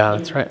 Yeah,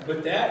 that's right.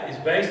 But that is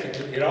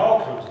basically, it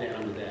all comes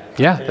down to that.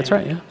 Yeah, that's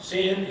right, yeah.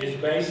 Sin is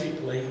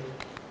basically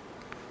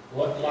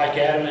like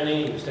Adam and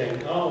Eve saying,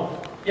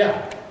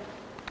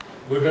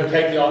 we're going to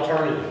take the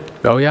alternative.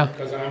 Oh, yeah.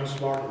 Because I'm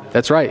smart enough.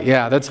 That's right,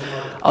 yeah. That's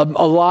a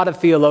lot of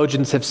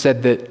theologians have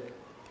said that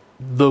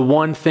the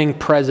one thing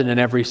present in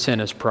every sin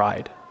is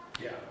pride.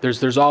 Yeah.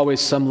 There's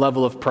always some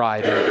level of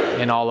pride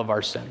in all of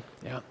our sin.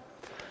 Yeah.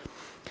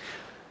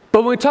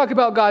 But when we talk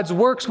about God's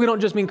works, we don't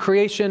just mean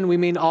creation, we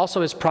mean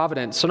also his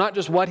providence. So not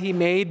just what he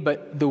made,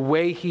 but the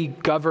way he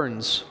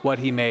governs what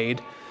he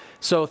made.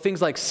 So things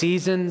like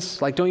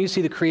seasons, like don't you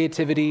see the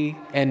creativity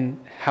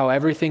and how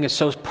everything is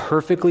so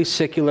perfectly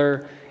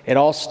secular? It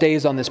all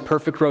stays on this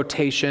perfect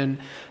rotation.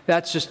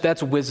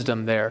 That's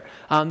wisdom there.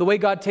 The way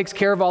God takes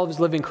care of all of his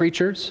living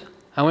creatures.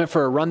 I went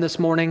for a run this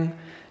morning,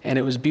 and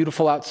it was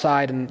beautiful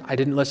outside, and I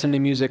didn't listen to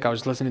music. I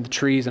was listening to the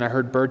trees, and I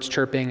heard birds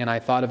chirping, and I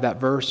thought of that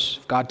verse,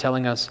 God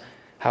telling us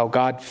how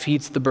God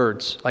feeds the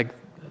birds. Like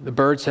the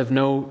birds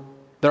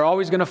they're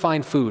always going to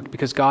find food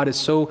because God is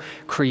so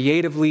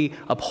creatively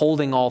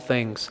upholding all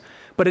things.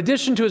 But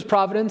addition to his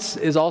providence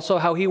is also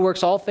how he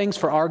works all things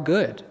for our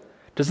good.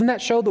 Doesn't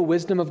that show the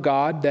wisdom of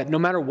God that no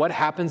matter what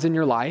happens in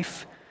your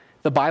life,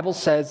 the Bible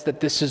says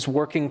that this is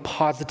working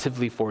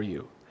positively for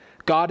you?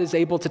 God is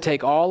able to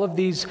take all of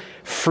these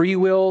free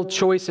will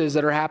choices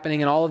that are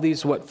happening and all of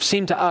these what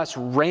seem to us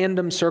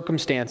random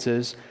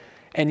circumstances,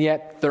 and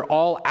yet they're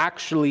all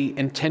actually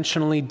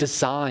intentionally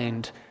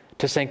designed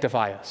to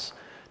sanctify us.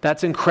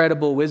 That's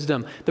incredible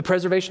wisdom. The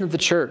preservation of the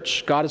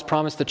church. God has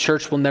promised the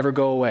church will never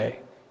go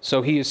away.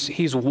 So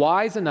he's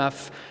wise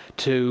enough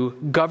to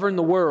govern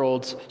the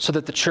world so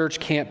that the church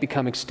can't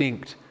become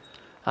extinct.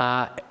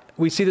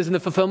 We see this in the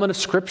fulfillment of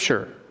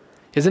Scripture.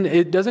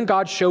 Doesn't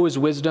God show his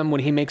wisdom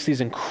when he makes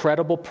these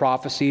incredible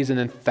prophecies and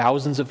then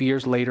thousands of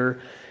years later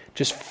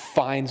just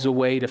finds a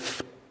way to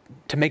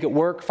make it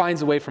work,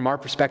 finds a way from our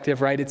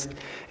perspective, right? It's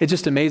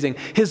just amazing.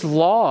 His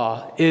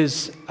law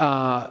is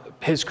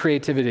his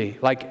creativity.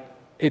 Like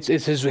it's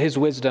his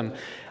wisdom.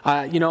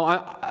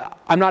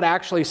 I'm not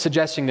actually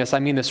suggesting this. I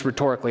mean this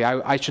rhetorically.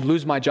 I should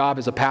lose my job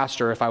as a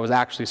pastor if I was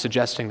actually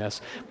suggesting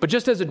this. But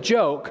just as a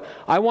joke,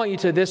 I want you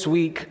to this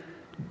week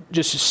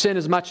just sin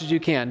as much as you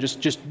can.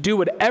 Just do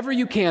whatever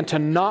you can to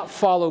not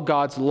follow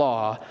God's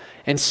law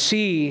and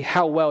see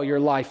how well your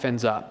life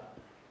ends up.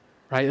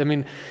 Right? I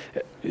mean,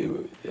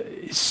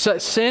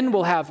 sin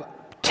will have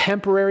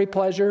temporary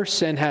pleasure.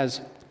 Sin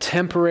has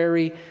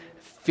temporary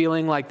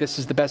feeling like this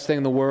is the best thing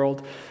in the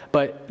world.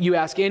 But you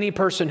ask any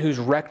person who's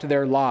wrecked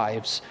their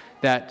lives,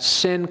 that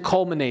sin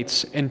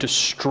culminates and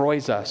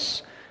destroys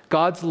us.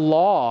 God's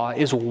law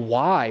is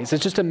wise.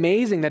 It's just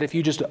amazing that if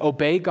you just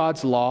obey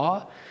God's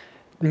law,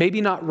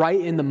 maybe not right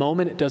in the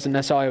moment, it doesn't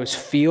necessarily always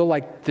feel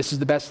like this is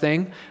the best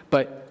thing,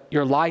 but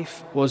your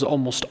life was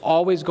almost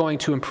always going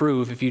to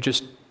improve if you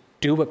just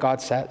do what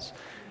God says.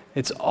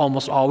 It's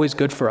almost always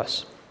good for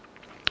us,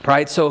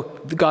 right? So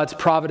God's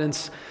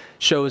providence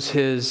shows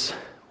His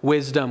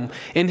wisdom.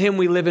 In Him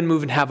we live and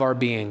move and have our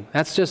being.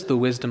 That's just the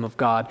wisdom of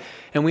God.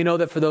 And we know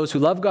that for those who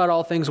love God,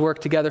 all things work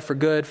together for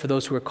good. For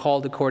those who are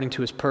called according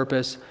to His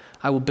purpose,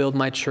 I will build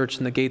my church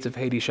and the gates of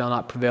Hades shall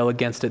not prevail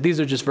against it. These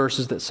are just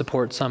verses that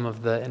support some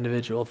of the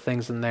individual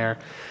things in there.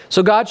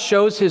 So God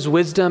shows His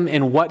wisdom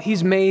in what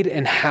He's made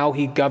and how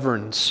He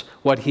governs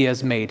what He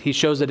has made. He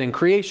shows it in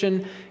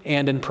creation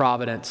and in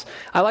providence.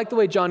 I like the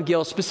way John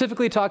Gill,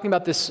 specifically talking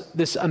about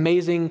this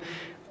amazing,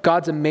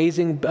 God's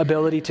amazing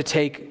ability to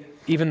take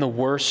even the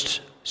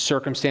worst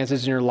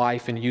circumstances in your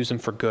life and use them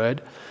for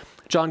good.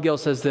 John Gill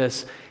says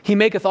this: He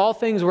maketh all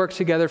things work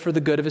together for the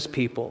good of His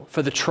people,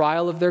 for the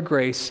trial of their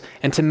grace,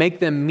 and to make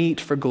them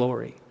meet for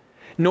glory.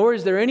 Nor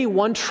is there any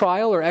one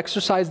trial or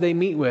exercise they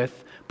meet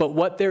with, but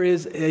what there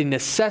is a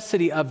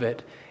necessity of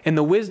it, and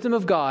the wisdom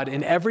of God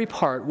in every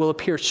part will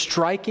appear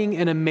striking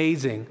and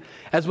amazing,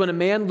 as when a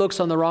man looks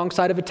on the wrong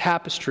side of a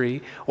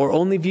tapestry, or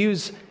only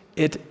views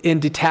it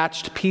in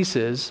detached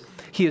pieces,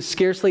 he is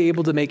scarcely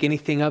able to make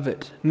anything of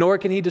it, nor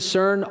can he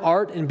discern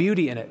art and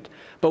beauty in it.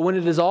 But when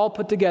it is all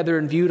put together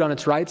and viewed on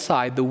its right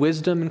side, the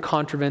wisdom and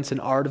contrivance and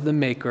art of the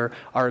maker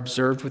are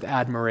observed with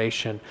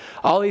admiration.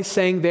 All he's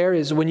saying there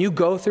is when you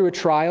go through a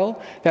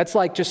trial, that's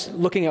like just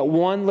looking at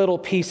one little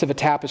piece of a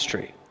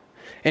tapestry,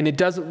 and it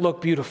doesn't look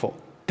beautiful.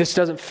 This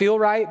doesn't feel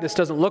right. This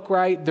doesn't look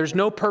right. There's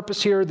no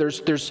purpose here.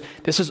 This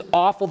is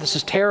awful. This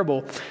is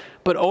terrible.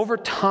 But over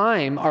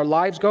time, our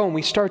lives go and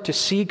we start to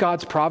see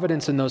God's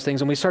providence in those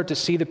things, and we start to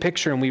see the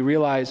picture and we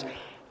realize,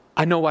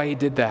 I know why He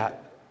did that.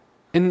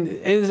 And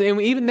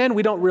even then,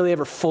 we don't really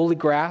ever fully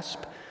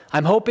grasp.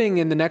 I'm hoping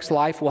in the next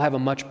life we'll have a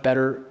much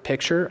better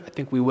picture. I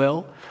think we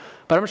will.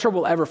 But I'm not sure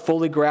we'll ever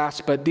fully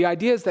grasp. But the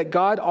idea is that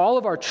God, all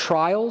of our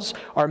trials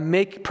are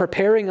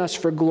preparing us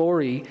for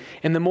glory.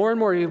 And the more and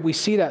more we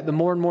see that, the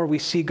more and more we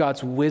see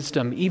God's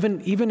wisdom,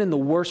 even in the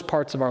worst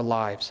parts of our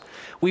lives.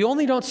 We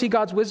only don't see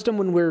God's wisdom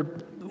when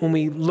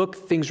we look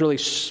things really,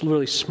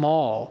 really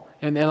small.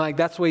 And like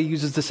that's the way He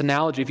uses this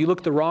analogy. If you look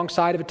at the wrong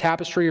side of a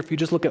tapestry, or if you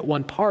just look at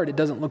one part, it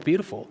doesn't look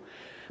beautiful.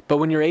 But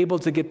when you're able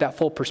to get that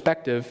full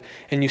perspective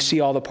and you see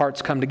all the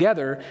parts come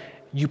together,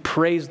 you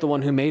praise the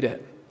one who made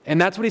it. And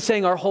that's what He's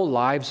saying our whole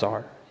lives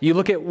are. You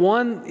look at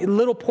one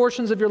little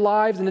portions of your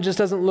lives and it just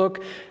doesn't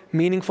look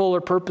meaningful or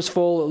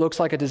purposeful. It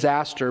looks like a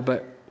disaster.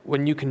 But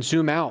when you can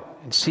zoom out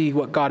and see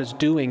what God is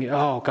doing,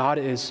 God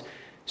is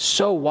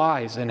so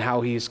wise in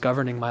how He's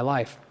governing my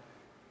life.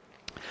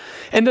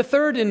 And the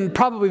third and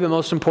probably the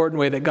most important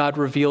way that God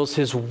reveals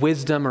His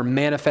wisdom or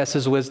manifests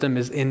His wisdom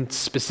is in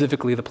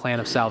specifically the plan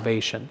of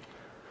salvation.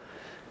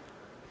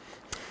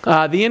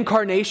 The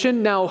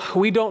incarnation, now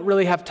we don't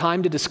really have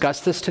time to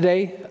discuss this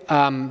today,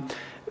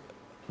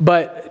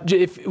 but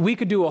if we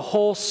could do a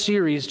whole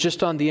series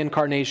just on the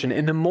incarnation,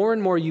 and the more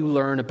and more you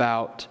learn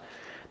about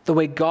the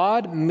way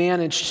God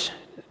managed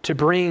to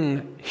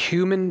bring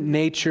human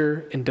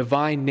nature and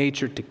divine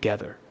nature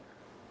together,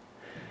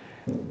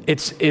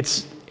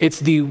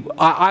 I'd be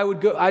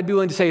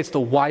willing to say it's the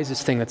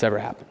wisest thing that's ever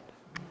happened.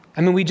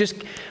 I mean,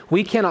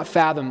 we cannot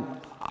fathom.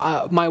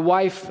 My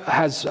wife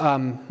has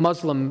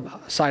Muslim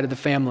side of the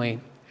family,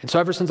 and so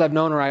ever since I've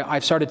known her,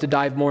 I've started to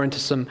dive more into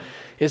some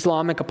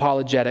Islamic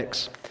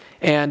apologetics.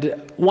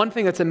 And one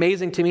thing that's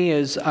amazing to me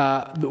is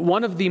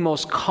one of the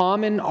most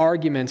common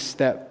arguments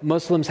that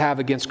Muslims have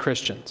against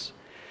Christians.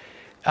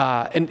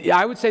 And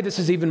I would say this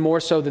is even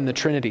more so than the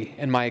Trinity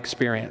in my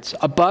experience.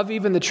 Above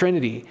even the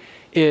Trinity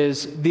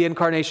is the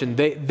incarnation.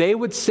 They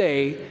would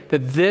say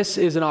that this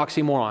is an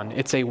oxymoron.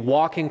 It's a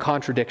walking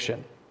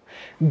contradiction.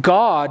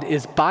 God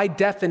is by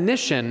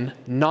definition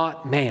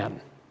not man.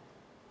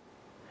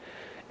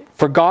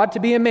 For God to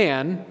be a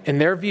man, in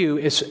their view,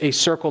 is a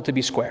circle to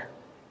be square.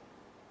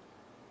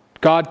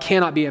 God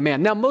cannot be a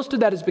man. Now, most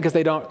of that is because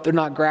they're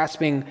not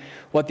grasping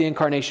what the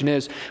incarnation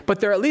is, but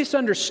they're at least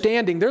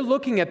understanding. They're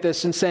looking at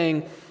this and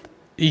saying,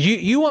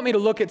 you want me to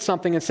look at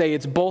something and say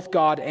it's both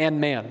God and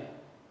man.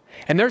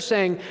 And they're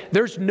saying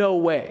there's no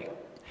way.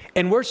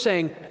 And we're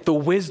saying the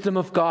wisdom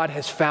of God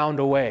has found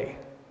a way.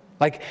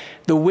 Like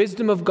the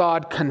wisdom of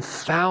God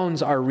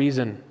confounds our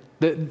reason.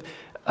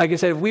 Like I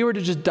said, if we were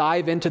to just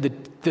dive into the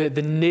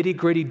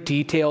nitty-gritty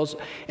details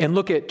and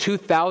look at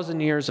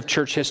 2,000 years of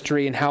church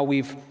history and how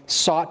we've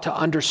sought to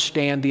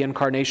understand the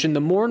incarnation,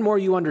 the more and more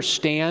you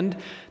understand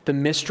the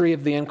mystery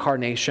of the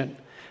incarnation,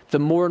 the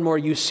more and more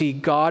you see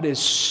God is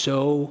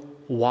so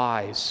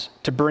wise,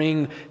 to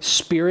bring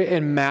spirit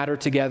and matter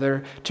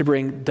together, to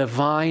bring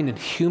divine and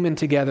human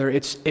together.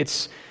 It's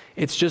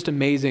just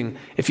amazing.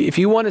 If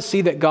you want to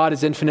see that God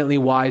is infinitely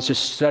wise,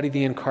 just study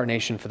the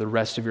incarnation for the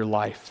rest of your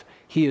life.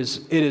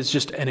 It is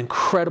just an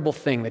incredible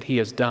thing that he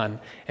has done,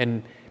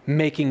 and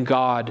making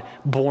God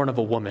born of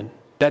a woman.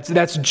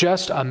 That's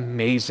just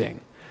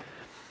amazing.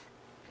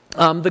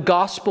 The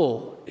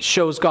gospel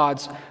shows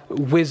God's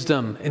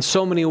wisdom in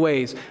so many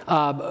ways.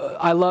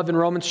 I love in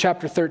Romans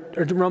chapter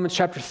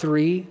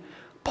 3,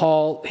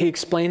 Paul, he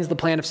explains the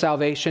plan of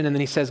salvation, and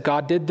then he says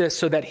God did this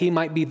so that he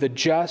might be the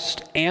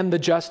just and the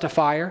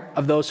justifier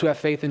of those who have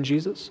faith in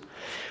Jesus.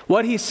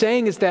 What he's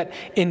saying is that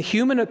in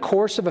human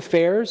course of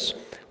affairs,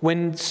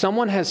 when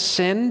someone has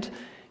sinned,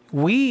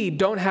 we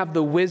don't have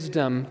the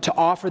wisdom to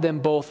offer them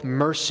both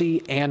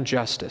mercy and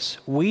justice.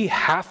 We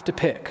have to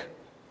pick.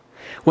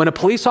 When a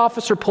police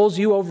officer pulls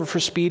you over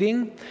for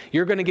speeding,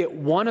 you're going to get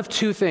one of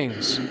two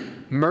things,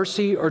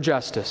 mercy or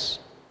justice.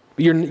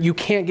 You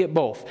can't get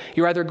both.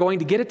 You're either going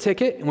to get a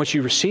ticket in which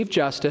you receive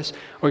justice,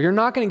 or you're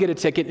not going to get a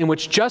ticket in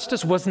which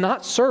justice was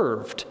not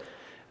served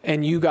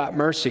and you got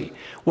mercy.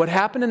 What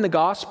happened in the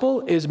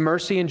gospel is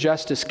mercy and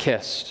justice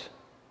kissed.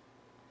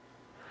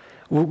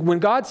 When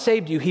God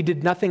saved you, he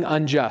did nothing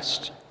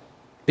unjust.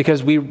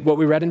 Because what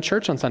we read in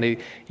church on Sunday,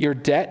 your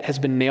debt has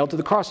been nailed to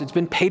the cross. It's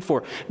been paid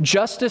for.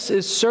 Justice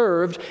is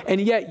served, and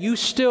yet you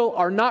still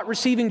are not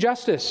receiving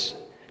justice.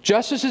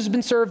 Justice has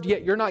been served,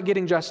 yet you're not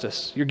getting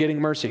justice. You're getting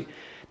mercy.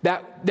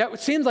 That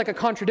seems like a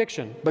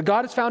contradiction, but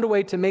God has found a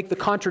way to make the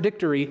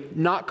contradictory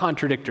not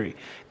contradictory.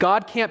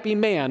 God can't be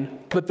man,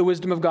 but the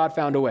wisdom of God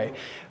found a way.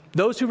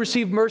 Those who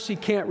receive mercy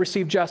can't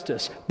receive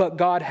justice, but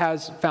God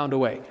has found a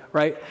way,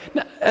 right?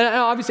 And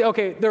obviously,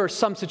 okay, there are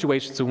some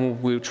situations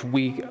in which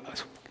we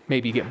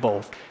maybe get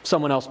both.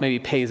 Someone else maybe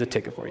pays a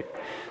ticket for you.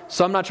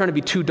 So I'm not trying to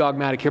be too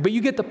dogmatic here, but you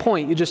get the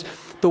point.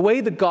 The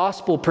way the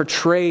gospel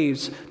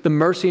portrays the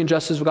mercy and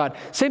justice of God.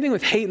 Same thing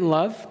with hate and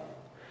love.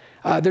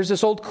 There's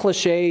this old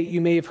cliche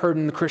you may have heard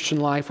in the Christian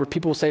life where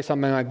people will say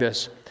something like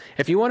this: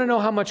 if you want to know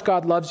how much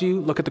God loves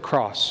you, look at the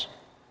cross.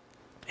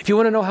 If you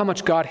want to know how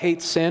much God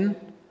hates sin,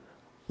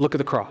 look at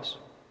the cross.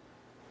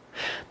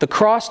 The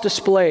cross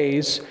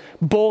displays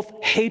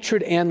both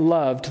hatred and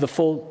love to the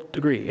full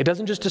degree. It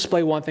doesn't just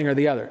display one thing or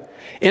the other.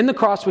 In the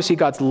cross, we see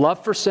God's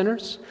love for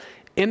sinners.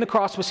 In the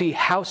cross, we see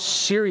how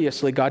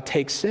seriously God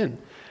takes sin,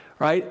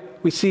 right?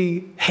 We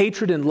see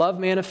hatred and love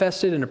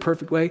manifested in a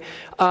perfect way.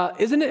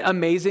 Isn't it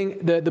amazing?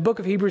 The book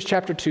of Hebrews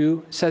chapter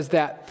 2 says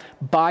that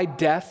by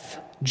death,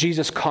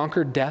 Jesus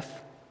conquered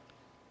death.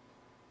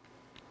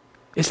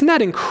 Isn't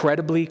that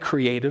incredibly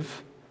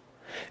creative?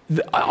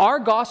 Our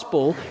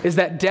gospel is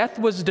that death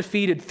was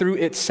defeated through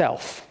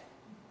itself.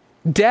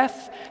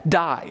 Death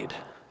died.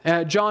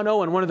 John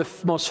Owen, one of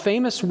the most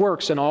famous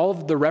works in all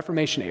of the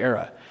Reformation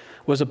era,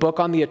 was a book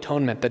on the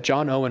atonement that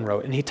John Owen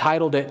wrote, and he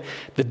titled it,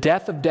 The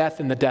Death of Death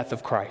and the Death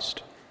of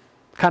Christ.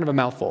 Kind of a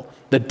mouthful.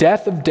 The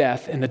death of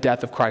death and the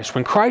death of Christ.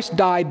 When Christ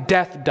died,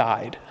 death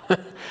died.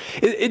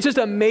 It's just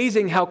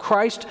amazing how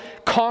Christ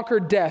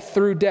conquered death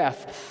through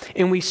death.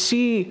 And we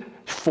see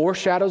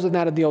foreshadows of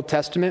that in the Old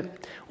Testament.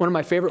 One of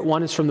my favorite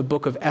ones is from the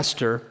book of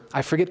Esther.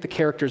 I forget the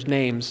characters'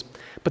 names,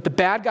 but the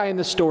bad guy in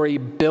the story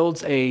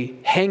builds a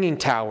hanging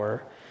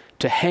tower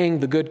to hang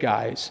the good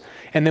guys.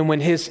 And then when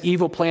his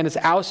evil plan is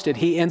ousted,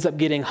 he ends up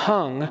getting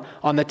hung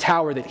on the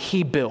tower that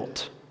he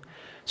built.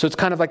 So it's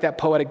kind of like that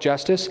poetic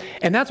justice.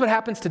 And that's what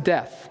happens to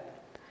death.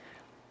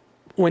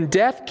 When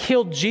death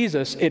killed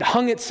Jesus, it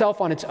hung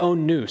itself on its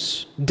own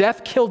noose.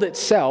 Death killed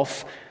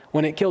itself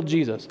when it killed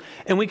Jesus.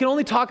 And we can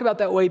only talk about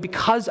that way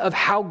because of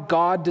how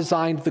God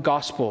designed the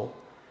gospel.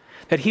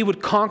 That he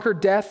would conquer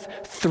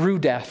death through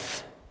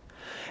death.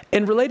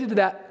 And related to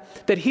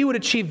that, that he would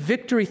achieve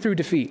victory through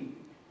defeat.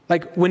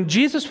 Like when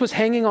Jesus was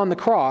hanging on the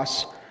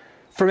cross,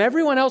 from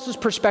everyone else's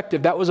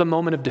perspective, that was a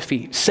moment of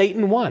defeat.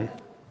 Satan won.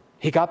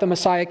 He got the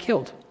Messiah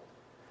killed.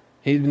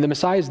 The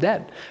Messiah is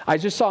dead. I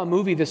just saw a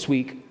movie this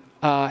week,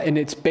 and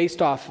it's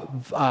based off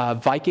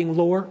Viking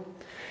lore.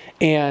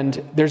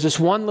 And there's this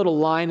one little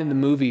line in the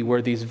movie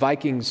where these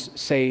Vikings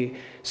say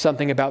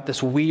something about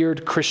this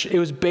weird Christian. It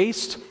was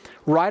based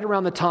right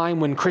around the time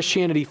when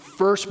Christianity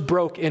first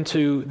broke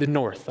into the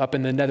north, up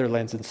in the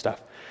Netherlands and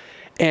stuff.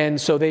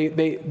 And so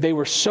they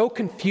were so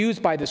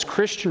confused by this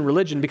Christian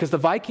religion because the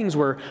Vikings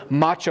were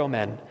macho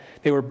men.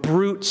 They were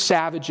brute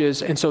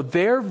savages. And so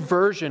their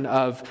version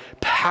of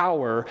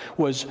power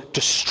was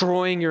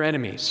destroying your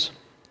enemies.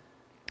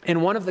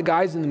 And one of the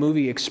guys in the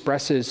movie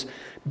expresses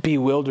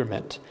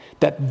bewilderment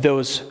that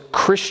those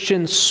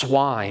Christian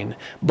swine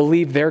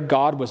believed their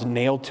God was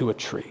nailed to a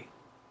tree.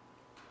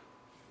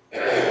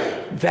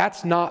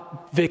 That's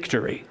not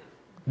victory.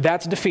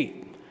 That's defeat.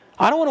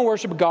 I don't want to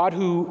worship a God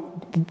who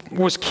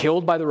was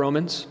killed by the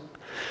Romans,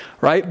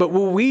 right? But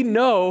we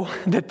know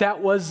that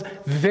was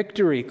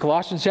victory.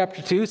 Colossians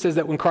chapter 2 says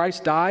that when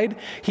Christ died,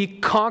 he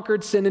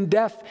conquered sin and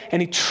death,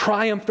 and he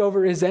triumphed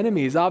over his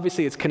enemies.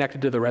 Obviously, it's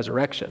connected to the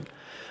resurrection.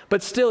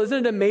 But still,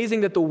 isn't it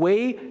amazing that the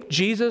way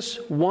Jesus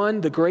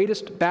won the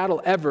greatest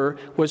battle ever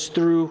was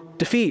through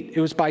defeat? It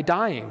was by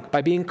dying,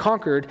 by being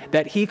conquered,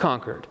 that he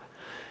conquered.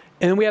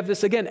 And then we have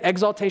this, again,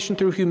 exaltation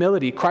through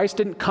humility. Christ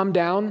didn't come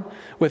down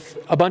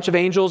with a bunch of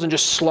angels and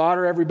just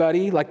slaughter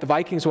everybody like the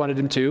Vikings wanted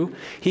him to.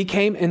 He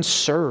came and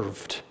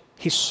served.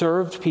 He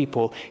served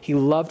people. He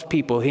loved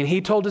people. And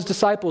he told his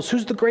disciples,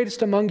 who's the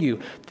greatest among you?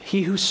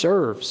 He who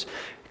serves.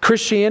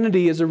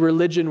 Christianity is a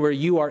religion where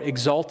you are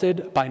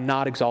exalted by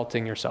not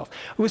exalting yourself.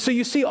 So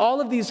you see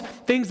all of these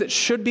things that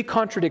should be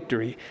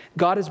contradictory.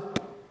 God has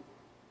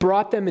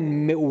brought them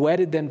and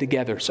wedded them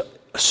together.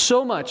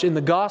 So much in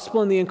the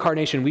gospel and the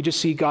incarnation, we just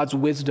see God's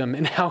wisdom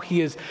and how he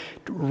has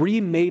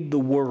remade the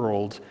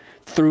world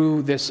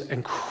through this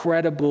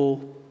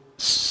incredible,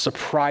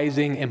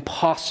 surprising,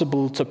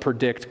 impossible to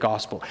predict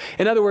gospel.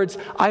 In other words,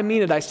 I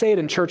mean it. I say it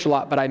in church a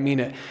lot, but I mean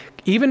it.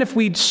 Even if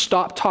we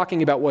stop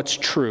talking about what's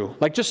true,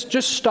 like just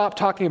stop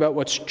talking about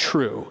what's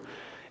true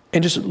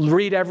and just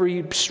read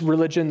every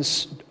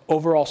religion's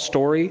overall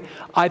story,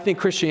 I think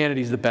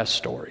Christianity is the best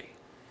story.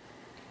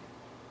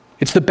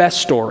 It's the best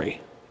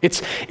story.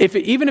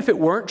 Even if it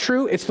weren't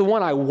true, it's the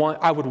one I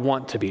would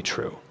want to be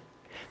true.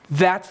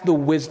 That's the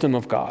wisdom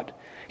of God.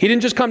 He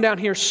didn't just come down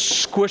here,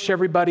 squish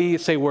everybody,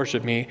 say,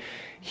 worship me.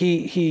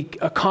 He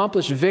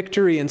accomplished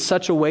victory in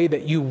such a way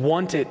that you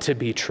want it to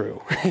be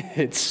true.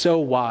 It's so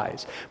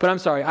wise. But I'm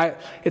sorry,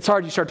 it's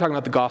hard. You start talking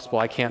about the gospel.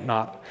 I can't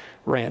not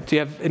rant. Do you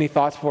have any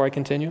thoughts before I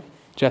continue?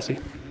 Jesse?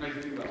 It makes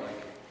me think about,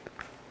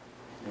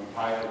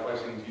 Pilate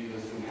questioning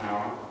Jesus and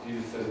how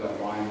Jesus says that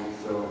wine is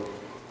so,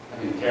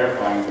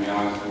 terrifying, to be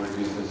honest, where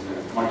Jesus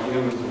says, my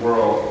kingdom is the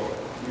world,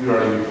 you'd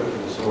already be put to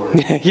the sword.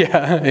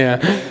 Yeah.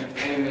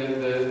 And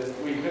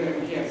we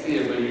can't see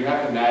it, but you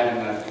have to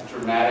imagine that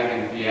dramatic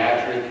and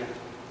theatric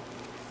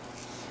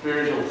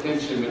spiritual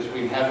tension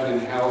between heaven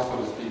and hell,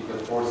 so to speak, the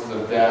forces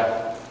of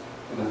death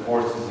and the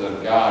forces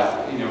of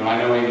God. And I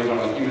know angels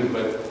aren't like humans,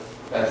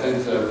 but that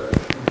sense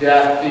of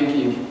death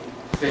thinking,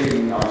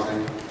 Satan,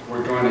 obviously,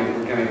 we're going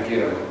to get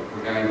him.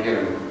 We're going to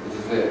get him.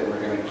 This is it.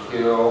 We're going to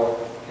kill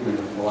him in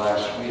the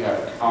flesh. We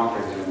have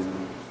conquered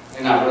him.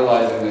 And not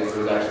realizing that it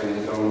was actually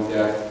his own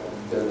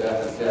death, the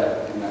death of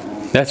death in that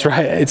moment. That's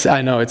right.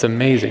 I know, it's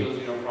amazing.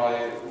 Angels, probably,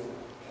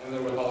 and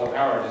they're with all their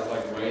power, just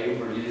like waiting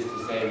for Jesus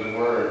to say the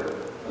word,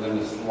 for them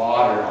to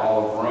slaughter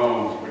all of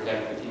Rome to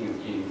protect the King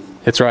of Kings.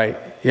 That's right.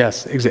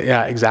 Yes.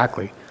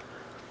 Exactly.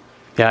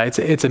 Yeah,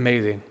 it's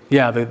amazing.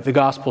 Yeah, the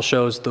gospel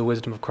shows the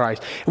wisdom of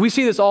Christ. And we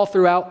see this all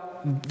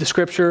throughout the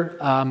scripture.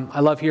 I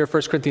love here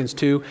 1 Corinthians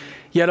 2.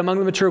 Yet among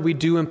the mature we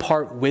do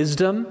impart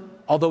wisdom,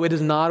 although it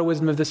is not a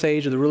wisdom of this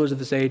age or the rulers of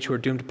this age who are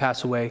doomed to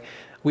pass away.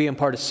 We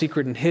impart a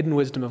secret and hidden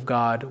wisdom of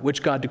God,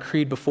 which God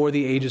decreed before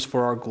the ages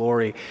for our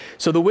glory.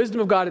 So the wisdom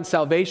of God in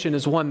salvation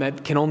is one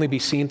that can only be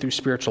seen through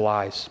spiritual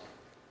eyes.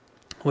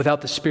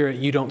 Without the Spirit,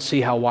 you don't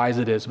see how wise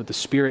it is, but the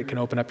Spirit can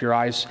open up your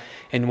eyes,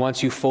 and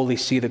once you fully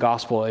see the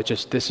gospel,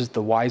 this is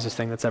the wisest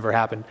thing that's ever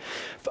happened.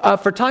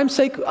 For time's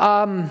sake,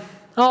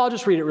 I'll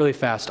just read it really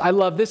fast.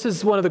 This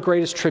is one of the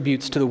greatest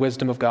tributes to the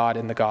wisdom of God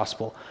in the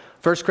gospel.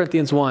 1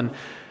 Corinthians 1.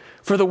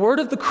 For the word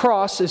of the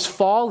cross is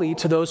folly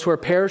to those who are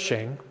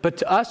perishing, but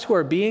to us who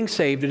are being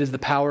saved, it is the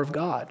power of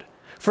God.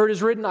 For it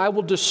is written, I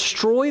will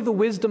destroy the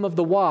wisdom of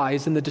the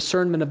wise, and the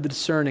discernment of the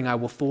discerning I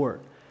will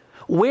thwart.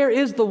 Where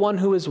is the one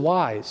who is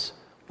wise?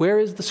 Where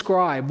is the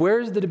scribe? Where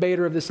is the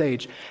debater of this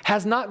age?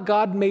 Has not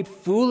God made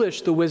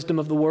foolish the wisdom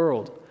of the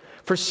world?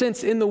 For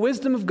since in the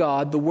wisdom of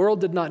God, the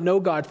world did not know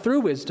God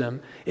through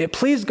wisdom, it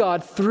pleased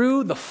God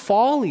through the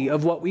folly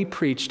of what we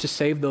preach to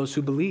save those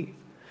who believe.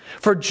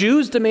 For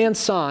Jews demand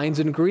signs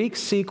and Greeks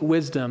seek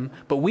wisdom,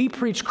 but we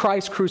preach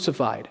Christ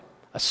crucified,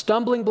 a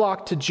stumbling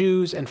block to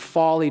Jews and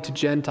folly to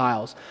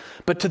Gentiles.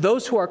 But to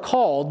those who are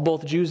called,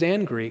 both Jews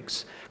and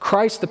Greeks,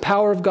 Christ the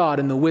power of God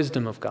and the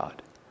wisdom of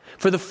God.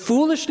 For the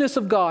foolishness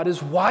of God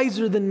is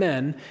wiser than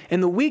men,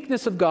 and the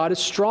weakness of God is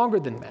stronger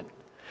than men.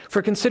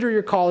 For consider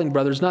your calling,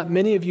 brothers. Not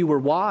many of you were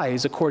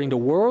wise according to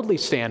worldly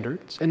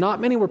standards, and not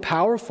many were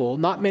powerful,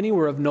 not many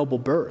were of noble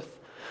birth.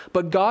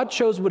 But God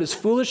chose what is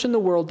foolish in the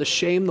world to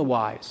shame the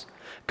wise.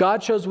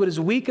 God chose what is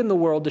weak in the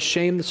world to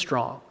shame the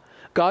strong.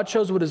 God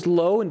chose what is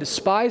low and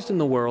despised in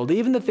the world,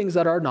 even the things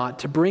that are not,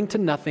 to bring to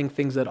nothing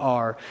things that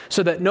are,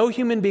 so that no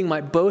human being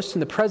might boast in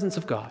the presence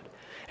of God.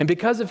 And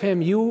because of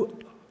him, you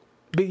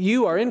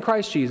are in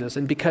Christ Jesus,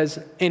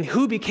 and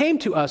who became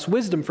to us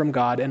wisdom from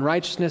God and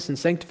righteousness and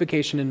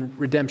sanctification and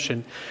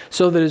redemption,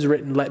 so that it is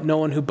written, let no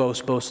one who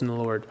boasts boast in the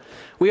Lord.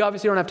 We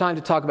obviously don't have time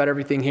to talk about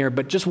everything here,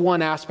 but just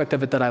one aspect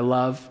of it that I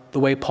love, the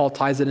way Paul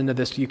ties it into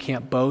this, you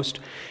can't boast.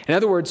 In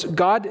other words,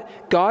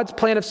 God's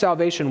plan of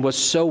salvation was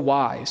so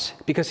wise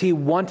because he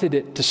wanted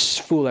it to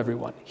fool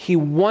everyone. He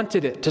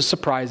wanted it to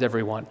surprise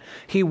everyone.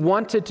 He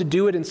wanted to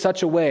do it in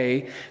such a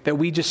way that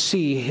we just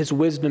see his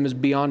wisdom is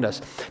beyond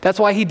us. That's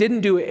why he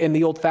didn't do it in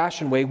the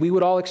old-fashioned way. We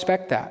would all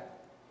expect that.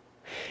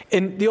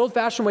 In the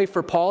old-fashioned way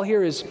for Paul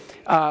here is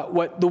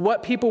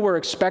what people were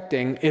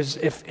expecting is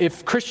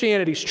if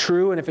Christianity is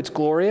true and if it's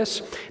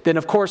glorious, then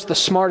of course the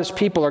smartest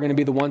people are going to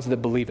be the ones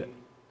that believe it.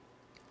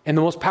 And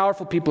the most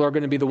powerful people are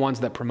going to be the ones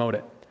that promote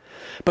it.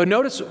 But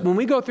notice, when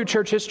we go through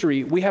church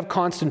history, we have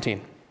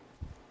Constantine.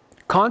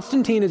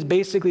 Constantine is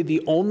basically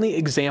the only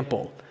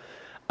example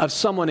of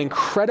someone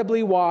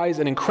incredibly wise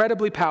and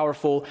incredibly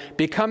powerful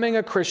becoming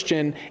a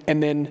Christian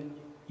and then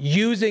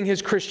using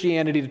his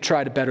Christianity to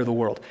try to better the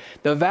world.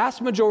 The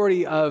vast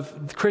majority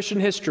of Christian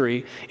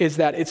history is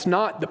that it's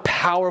not the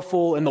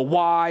powerful and the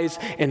wise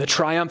and the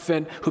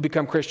triumphant who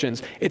become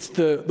Christians. It's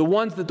the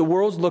ones that the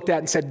world's looked at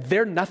and said,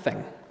 they're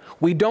nothing.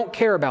 We don't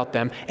care about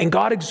them. And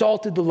God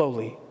exalted the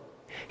lowly.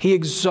 He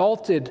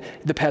exalted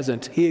the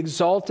peasant. He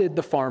exalted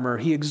the farmer.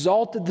 He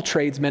exalted the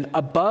tradesman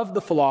above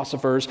the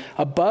philosophers,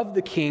 above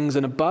the kings,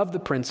 and above the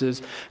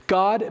princes.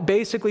 God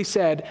basically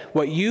said,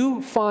 what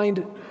you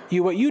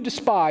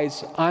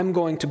despise, I'm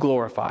going to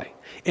glorify.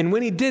 And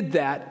when he did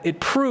that, it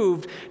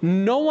proved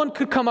no one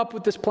could come up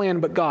with this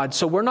plan but God.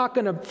 So we're not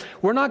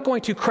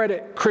going to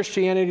credit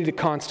Christianity to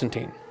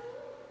Constantine.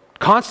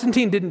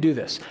 Constantine didn't do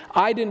this.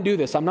 I didn't do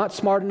this. I'm not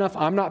smart enough.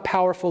 I'm not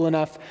powerful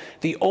enough.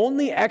 The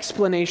only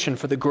explanation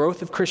for the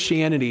growth of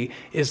Christianity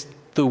is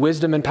the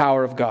wisdom and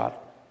power of God.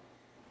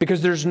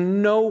 Because there's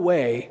no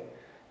way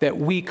that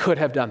we could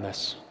have done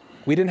this.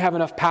 We didn't have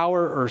enough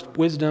power or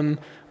wisdom,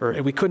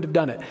 or we couldn't have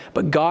done it.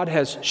 But God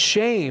has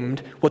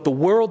shamed what the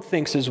world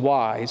thinks is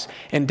wise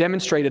and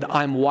demonstrated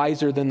I'm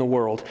wiser than the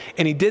world.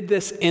 And he did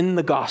this in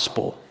the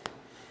gospel.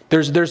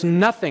 There's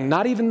nothing,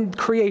 not even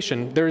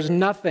creation, there's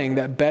nothing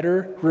that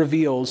better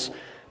reveals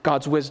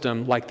God's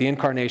wisdom like the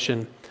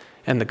incarnation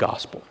and the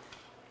gospel.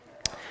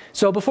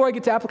 So before I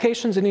get to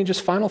applications, any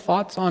just final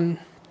thoughts on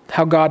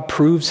how God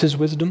proves his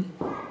wisdom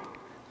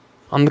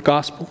on the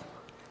gospel?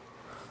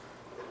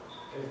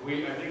 I think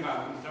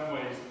in some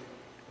ways,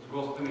 as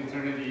we'll spend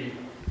eternity,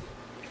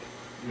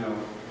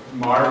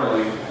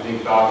 marveling, I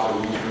think thoughts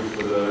will be true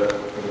for the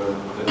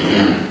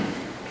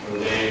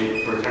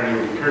day, for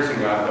eternity will be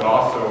cursing God, but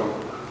also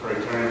for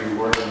eternity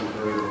working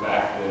through the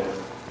fact that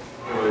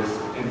it was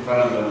in front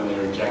of them and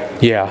they rejected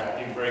it. Yeah.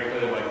 I think very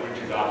clearly, like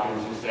Richard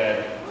Dawkins, who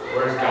said,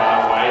 where's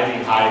God? Why is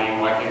he hiding?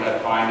 Why can't I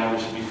find him?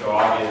 It should be so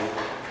obvious.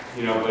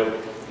 But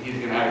he's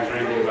going to have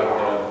eternity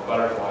about the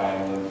butterfly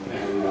and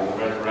the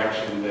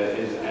resurrection that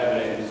is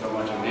evident in so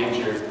much of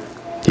nature.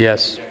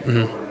 Yes. Over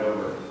and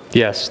over.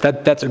 Yes,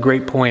 that's a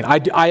great point.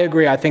 I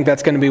agree. I think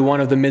that's going to be one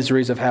of the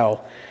miseries of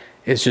hell,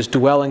 is just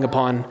dwelling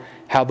upon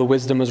how the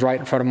wisdom was right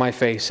in front of my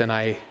face and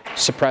I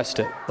suppressed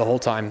it the whole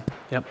time.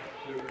 Yep.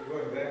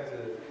 Going back to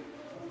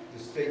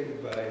the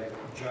statement by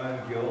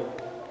John Gill,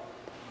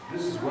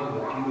 this is one of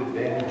the few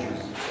advantages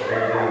of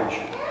old age.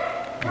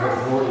 You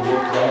have more to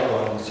look back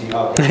on and see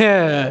how.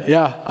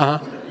 Yeah.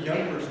 A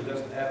young person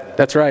doesn't have that.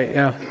 That's right.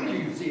 Yeah. You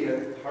can see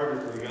it harder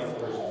for a young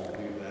person to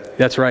do that.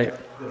 That's right.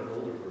 Than an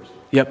older person.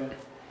 Yep.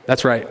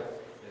 That's right.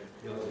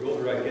 The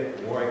older I get,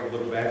 the more I can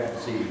look back and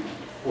see,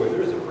 boy,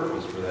 there's a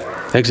purpose for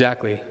that.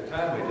 Exactly. At the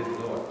time, I didn't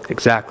know it.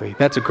 Exactly.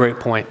 That's a great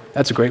point.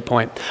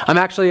 I'm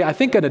actually, I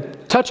think, going to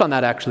touch on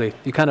that, actually.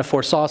 You kind of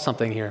foresaw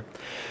something here.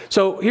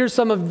 So here's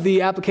some of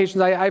the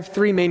applications. I have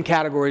three main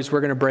categories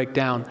we're going to break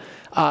down.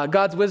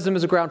 God's wisdom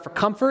is a ground for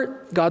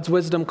comfort. God's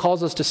wisdom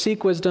calls us to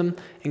seek wisdom.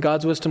 And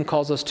God's wisdom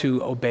calls us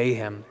to obey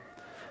him.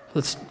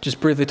 Let's just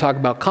briefly talk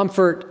about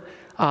comfort.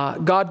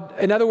 God,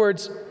 in other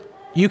words,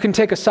 you can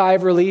take a sigh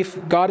of relief.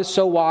 God is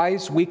so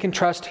wise, we can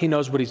trust he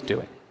knows what he's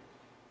doing.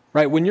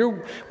 Right? When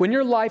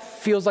your life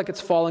feels like it's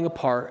falling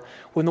apart,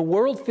 when the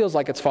world feels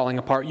like it's falling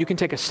apart, you can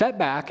take a step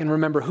back and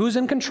remember who's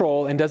in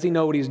control and does he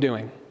know what he's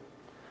doing?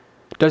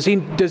 Does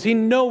he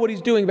know what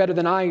he's doing better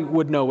than I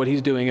would know what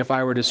he's doing if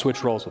I were to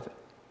switch roles with it?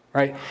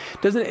 Right?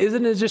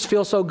 Isn't it just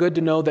feel so good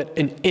to know that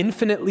an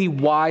infinitely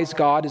wise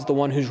God is the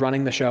one who's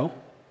running the show?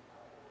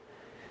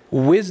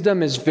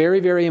 Wisdom is very,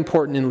 very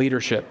important in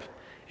leadership,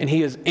 and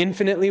he is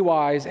infinitely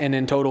wise and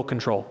in total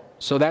control.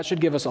 So that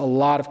should give us a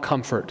lot of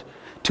comfort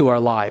to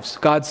our lives.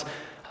 God's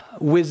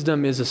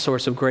wisdom is a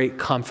source of great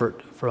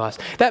comfort for us.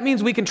 That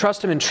means we can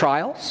trust him in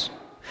trials.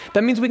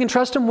 That means we can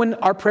trust him when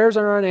our prayers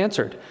are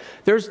unanswered.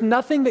 There's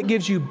nothing that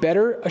gives you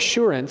better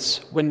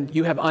assurance when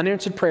you have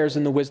unanswered prayers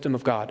than the wisdom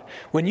of God.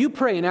 When you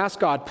pray and ask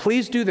God,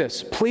 please do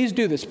this, please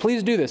do this,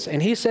 please do this,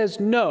 and he says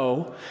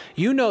no,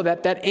 you know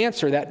that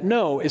answer, that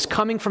no, is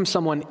coming from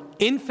someone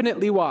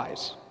infinitely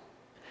wise.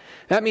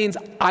 That means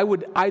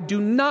I do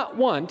not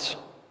want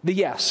the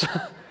yes.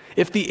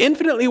 If the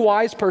infinitely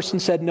wise person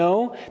said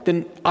no,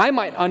 then I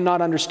might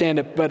not understand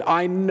it, but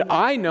I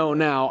know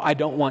now I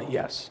don't want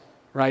yes,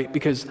 right?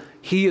 Because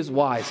he is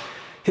wise.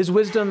 His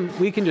wisdom,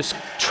 we can just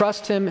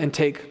trust him and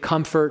take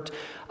comfort.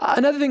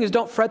 Another thing is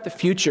don't fret the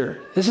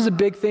future. This is a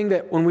big thing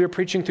that when we were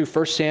preaching through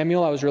 1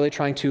 Samuel, I was really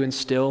trying to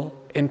instill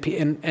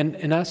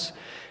in us,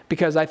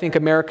 because I think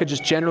America,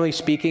 just generally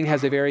speaking,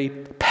 has a very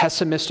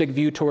pessimistic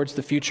view towards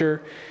the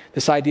future.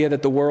 This idea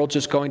that the world's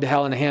just going to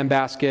hell in a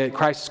handbasket,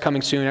 Christ is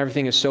coming soon,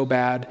 everything is so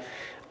bad.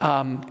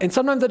 And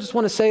sometimes I just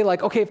want to say,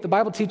 like, okay, if the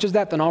Bible teaches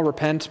that, then I'll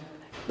repent.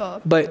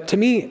 But to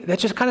me, that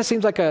just kind of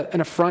seems like an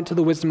affront to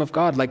the wisdom of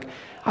God. Like,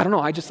 I don't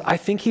know, I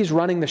think he's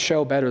running the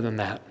show better than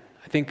that.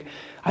 I think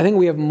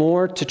we have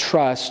more to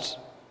trust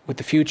with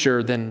the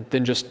future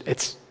than just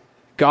it's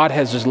God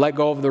has just let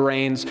go of the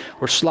reins.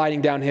 We're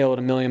sliding downhill at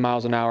 1,000,000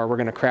 miles an hour. We're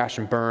going to crash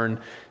and burn.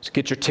 So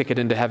get your ticket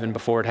into heaven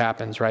before it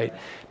happens, right?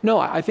 No,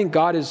 I think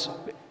God is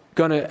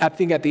going to, I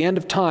think at the end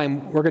of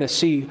time, we're going to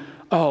see,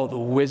 oh, the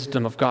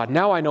wisdom of God.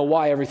 Now I know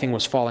why everything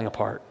was falling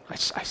apart. I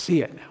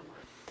see it now.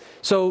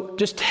 So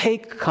just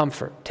take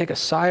comfort. Take a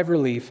sigh of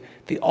relief.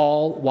 The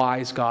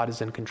all-wise God is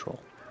in control.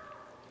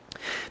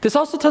 This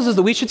also tells us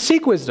that we should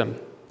seek wisdom.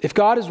 If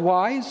God is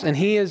wise and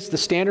He is the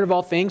standard of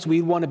all things,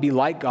 we want to be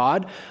like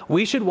God,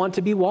 we should want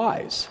to be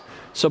wise.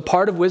 So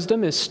part of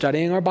wisdom is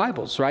studying our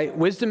Bibles, right?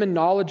 Wisdom and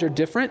knowledge are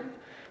different,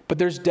 but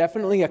there's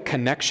definitely a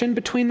connection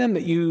between them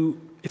that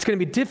it's going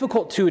to be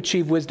difficult to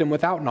achieve wisdom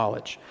without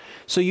knowledge.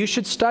 So you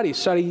should study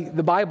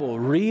the Bible,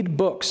 read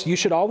books. You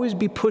should always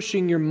be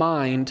pushing your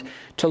mind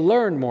to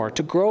learn more,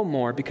 to grow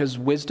more, because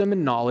wisdom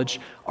and knowledge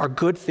are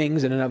good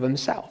things in and of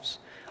themselves.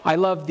 I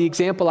love the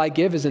example I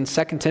give is in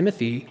 2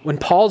 Timothy. When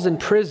Paul's in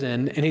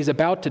prison and he's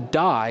about to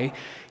die,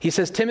 he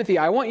says, Timothy,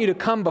 I want you to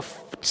come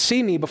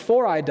see me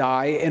before I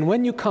die, and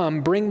when you come,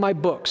 bring my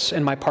books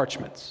and my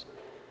parchments.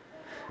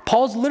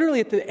 Paul's literally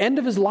at the end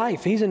of his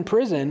life. He's in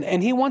prison,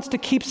 and he wants to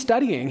keep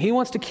studying. He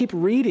wants to keep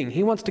reading.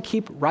 He wants to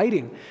keep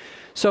writing.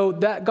 So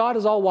that God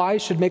is all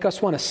wise should make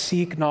us want to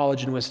seek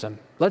knowledge and wisdom.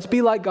 Let's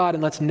be like God,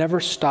 and let's never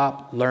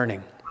stop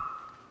learning.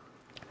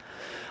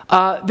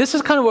 This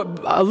is kind of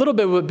a little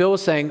bit what Bill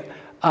was saying.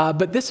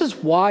 But this is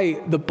why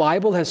the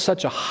Bible has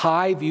such a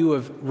high view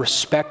of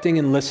respecting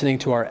and listening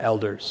to our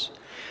elders.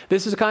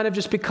 This has kind of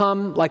just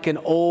become like in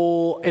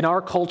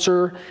our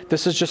culture,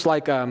 this is just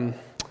like,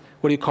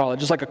 what do you call it?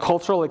 Just like a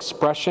cultural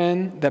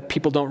expression that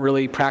people don't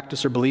really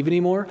practice or believe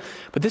anymore.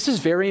 But this is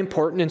very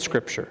important in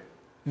Scripture.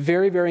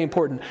 Very, very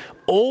important.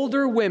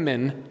 Older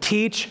women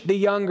teach the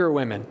younger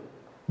women.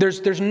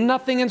 There's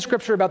nothing in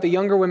Scripture about the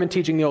younger women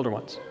teaching the older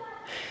ones.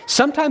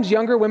 Sometimes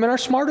younger women are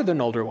smarter than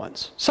older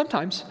ones.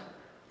 Sometimes.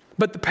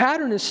 But the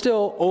pattern is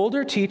still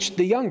older teach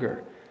the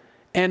younger.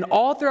 And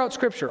all throughout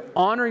Scripture,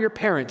 honor your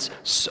parents,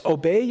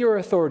 obey your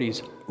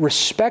authorities,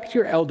 respect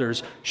your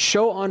elders,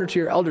 show honor to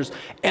your elders.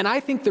 And I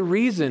think the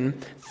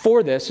reason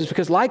for this is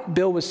because, like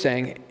Bill was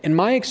saying, in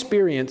my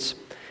experience,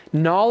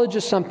 knowledge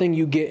is something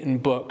you get in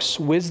books.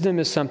 Wisdom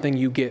is something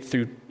you get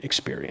through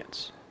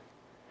experience.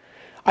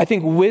 I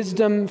think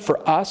wisdom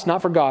for us,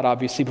 not for God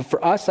obviously, but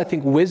for us, I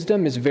think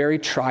wisdom is very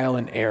trial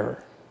and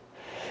error.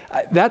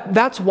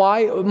 That's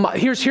why,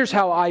 here's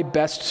how I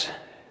best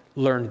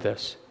learned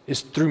this,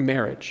 is through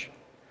marriage.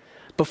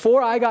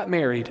 Before I got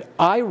married,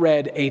 I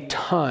read a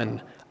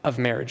ton of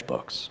marriage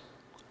books.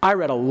 I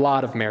read a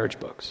lot of marriage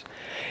books.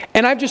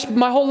 And I've just,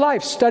 my whole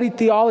life, studied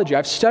theology.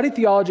 I've studied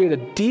theology at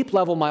a deep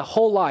level my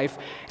whole life.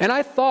 And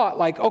I thought,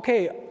 like,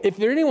 okay, if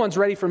anyone's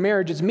ready for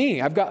marriage, it's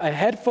me. I've got a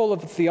head full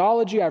of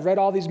theology. I've read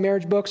all these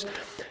marriage books.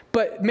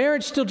 But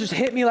marriage still just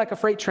hit me like a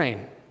freight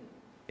train.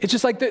 It's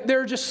just like there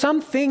are just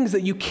some things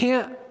that you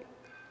can't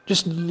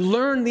just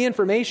learn the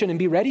information and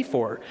be ready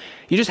for.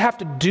 You just have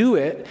to do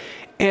it.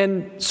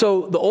 And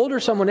so the older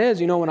someone is,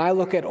 when I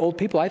look at old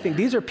people, I think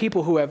these are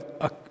people who have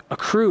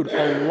accrued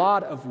a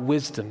lot of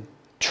wisdom,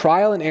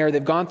 trial and error.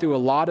 They've gone through a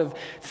lot of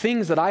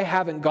things that I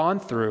haven't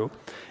gone through.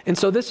 And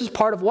so this is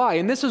part of why.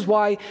 And this is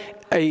why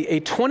a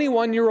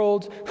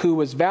 21-year-old who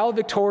was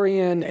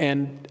valedictorian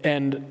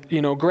and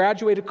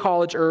graduated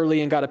college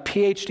early and got a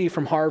PhD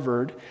from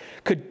Harvard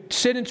could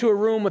sit into a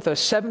room with a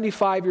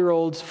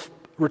 75-year-old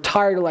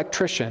retired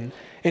electrician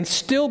and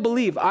still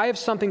believe I have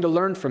something to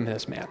learn from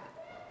this man.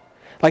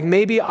 Like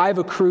maybe I've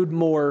accrued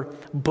more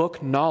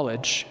book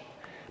knowledge,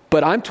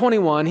 but I'm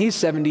 21, he's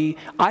 70,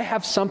 I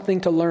have something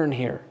to learn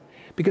here.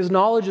 Because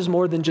knowledge is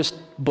more than just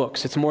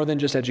books, it's more than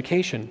just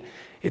education.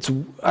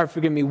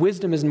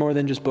 Wisdom is more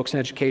than just books and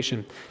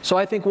education. So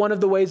I think one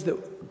of the ways that,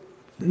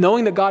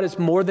 knowing that God is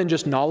more than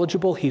just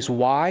knowledgeable, He's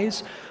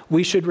wise,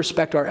 we should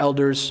respect our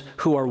elders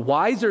who are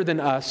wiser than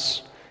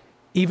us.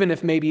 Even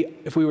if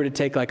we were to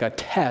take like a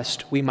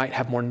test, we might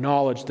have more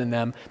knowledge than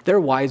them.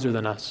 They're wiser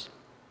than us.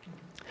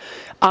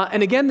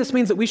 And again, this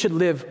means that we should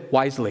live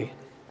wisely.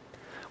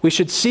 We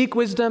should seek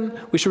wisdom,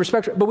 we should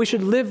respect, but we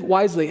should live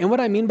wisely. And what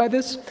I mean by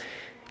this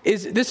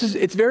is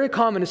it's very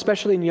common,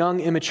 especially in young,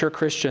 immature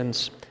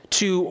Christians,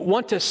 to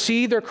want to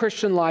see their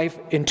Christian life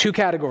in two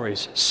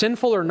categories,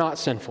 sinful or not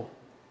sinful.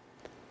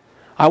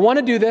 I want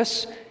to do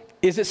this.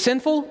 Is it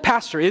sinful?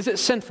 Pastor, is it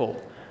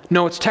sinful?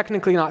 No, it's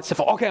technically not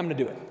sinful. Okay, I'm going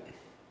to do it.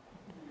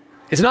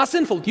 It's not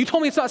sinful. You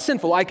told me it's not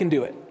sinful. I can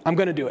do it. I'm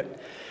going to do it.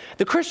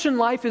 The Christian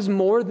life is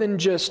more than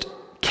just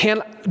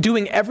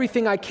doing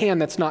everything I can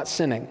that's not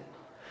sinning.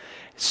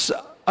 So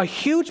a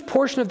huge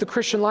portion of the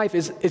Christian life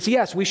is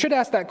yes, we should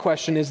ask that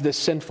question, is this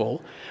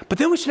sinful? But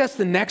then we should ask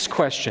the next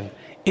question,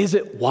 is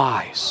it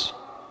wise?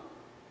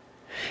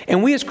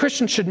 And we as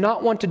Christians should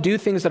not want to do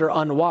things that are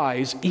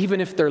unwise,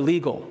 even if they're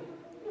legal.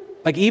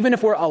 Like even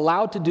if we're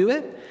allowed to do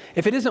it,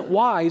 if it isn't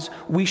wise,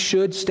 we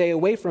should stay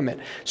away from it.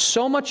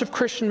 So much of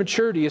Christian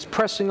maturity is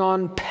pressing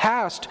on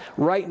past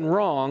right and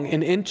wrong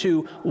and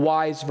into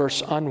wise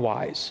versus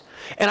unwise.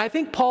 And I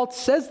think Paul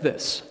says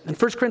this in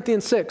 1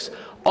 Corinthians 6.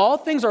 All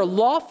things are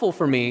lawful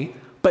for me,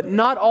 but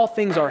not all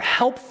things are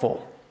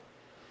helpful.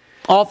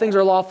 All things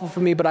are lawful for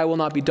me, but I will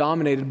not be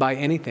dominated by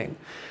anything.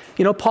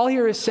 Paul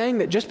here is saying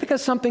that just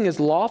because something is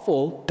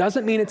lawful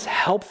doesn't mean it's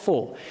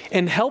helpful.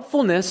 And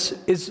helpfulness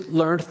is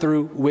learned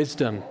through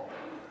wisdom.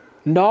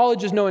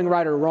 Knowledge is knowing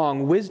right or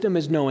wrong. Wisdom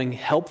is knowing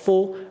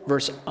helpful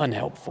versus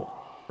unhelpful,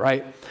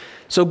 right?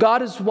 So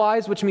God is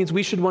wise, which means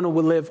we should want to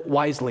live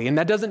wisely. And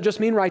that doesn't just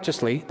mean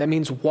righteously. That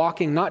means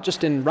walking not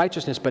just in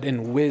righteousness, but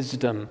in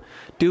wisdom.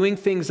 Doing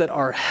things that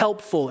are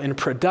helpful and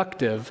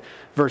productive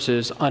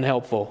versus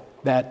unhelpful.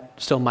 That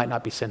still might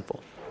not be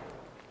sinful,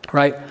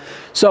 right?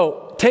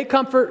 So take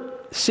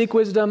comfort, seek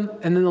wisdom,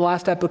 and then the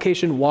last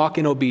application, walk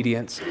in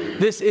obedience.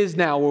 This is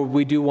now where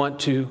we do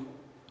want to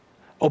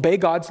obey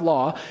God's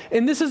law.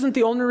 And this isn't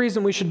the only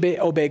reason we should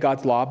obey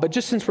God's law, but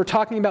just since we're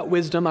talking about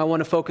wisdom, I want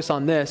to focus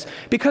on this.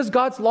 Because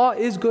God's law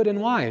is good and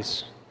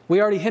wise.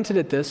 We already hinted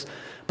at this,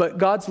 but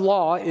God's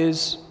law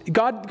is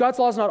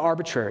not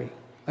arbitrary.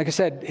 Like I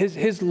said,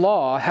 his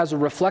law has a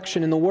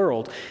reflection in the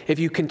world. If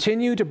you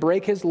continue to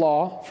break his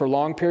law for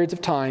long periods of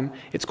time,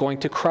 it's going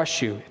to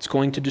crush you. It's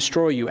going to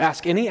destroy you.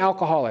 Ask any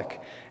alcoholic.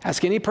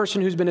 Ask any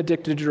person who's been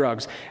addicted to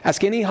drugs.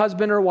 Ask any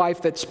husband or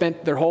wife that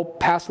spent their whole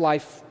past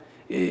life,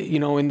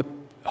 in the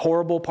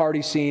horrible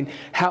party scene,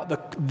 how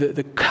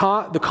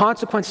the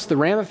consequences, the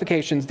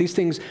ramifications, these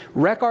things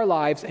wreck our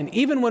lives. And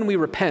even when we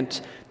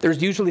repent,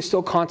 there's usually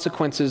still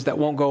consequences that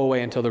won't go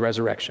away until the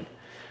resurrection.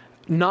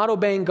 Not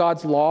obeying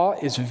God's law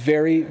is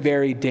very,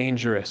 very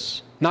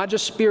dangerous. Not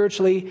just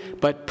spiritually,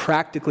 but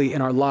practically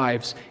in our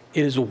lives.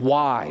 It is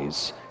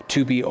wise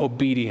to be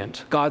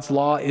obedient. God's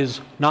law is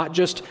not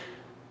just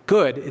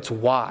good, it's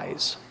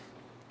wise.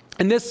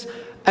 And this,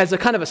 as a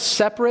kind of a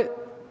separate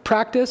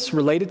practice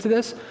related to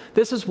this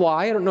is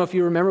why, I don't know if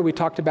you remember, we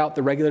talked about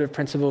the regulative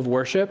principle of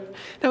worship.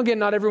 Now again,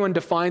 not everyone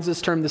defines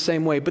this term the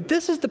same way, but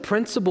this is the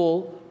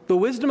principle, the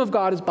wisdom of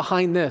God is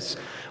behind this.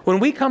 When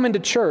we come into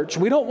church,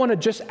 we don't want to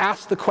just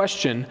ask the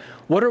question,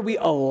 what are we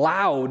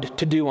allowed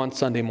to do on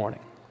Sunday morning?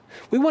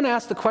 We want to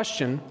ask the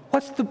question,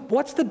 what's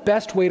the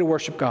best way to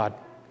worship God?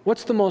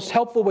 What's the most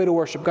helpful way to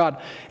worship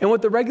God? And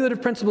what the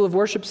regulative principle of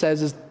worship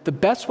says is the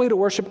best way to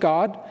worship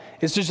God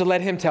is just to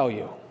let him tell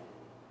you.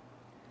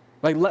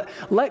 Like,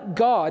 let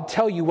God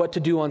tell you what to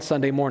do on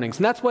Sunday mornings.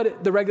 And that's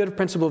what the regulative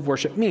principle of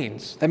worship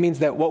means. That means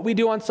that what we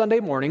do on Sunday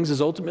mornings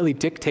is ultimately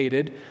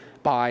dictated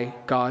by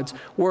God's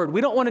word.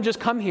 We don't want to just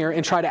come here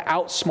and try to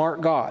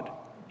outsmart God.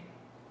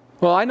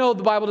 Well, I know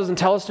the Bible doesn't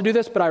tell us to do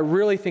this, but I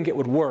really think it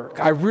would work.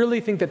 I really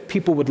think that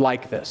people would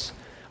like this.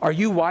 Are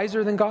you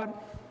wiser than God?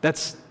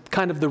 That's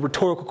kind of the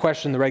rhetorical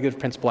question the regulative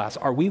principle asks.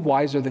 Are we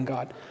wiser than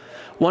God?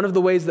 One of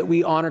the ways that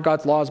we honor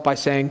God's law is by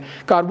saying,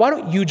 God, why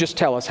don't you just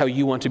tell us how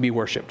you want to be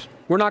worshiped?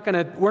 We're not going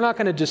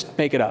to just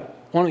make it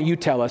up. Why don't you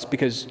tell us,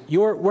 because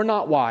we're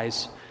not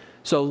wise,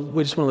 so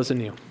we just want to listen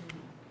to you.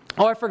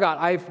 Oh, I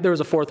forgot. There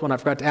was a fourth one I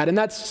forgot to add, and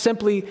that's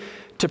simply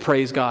to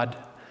praise God.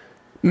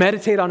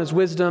 Meditate on his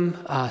wisdom.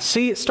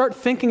 Start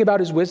thinking about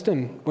his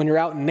wisdom when you're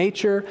out in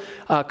nature.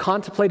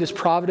 Contemplate his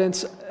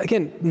providence.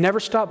 Again, never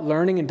stop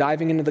learning and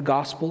diving into the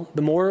gospel.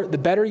 The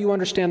better you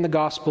understand the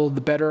gospel,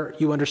 the better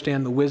you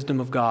understand the wisdom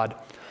of God.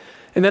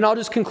 And then I'll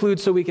just conclude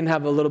so we can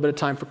have a little bit of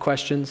time for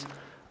questions.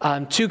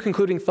 Two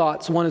concluding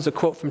thoughts. One is a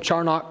quote from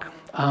Charnock.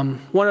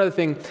 One other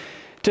thing.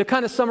 To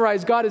kind of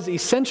summarize, God is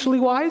essentially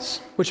wise,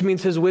 which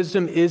means his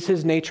wisdom is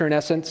his nature and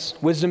essence.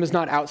 Wisdom is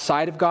not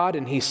outside of God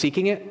and he's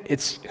seeking it.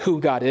 It's who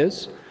God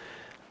is.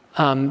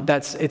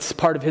 It's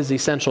part of his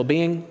essential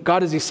being.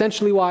 God is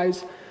essentially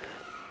wise.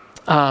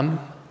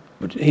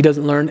 He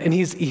doesn't learn, and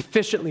he's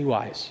efficiently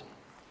wise.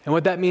 And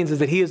what that means is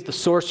that he is the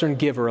source and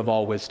giver of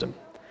all wisdom.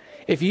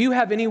 If you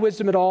have any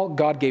wisdom at all,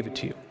 God gave it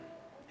to you.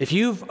 If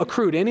you've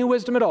accrued any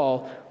wisdom at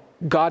all,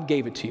 God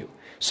gave it to you.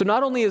 So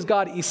not only is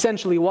God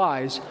essentially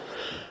wise,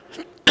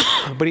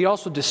 but he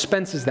also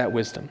dispenses that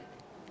wisdom.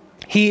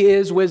 He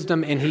is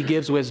wisdom and he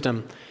gives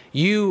wisdom.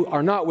 You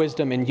are not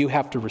wisdom and you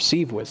have to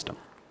receive wisdom.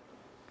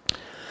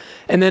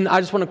 And then I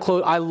just want to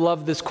close. I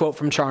love this quote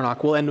from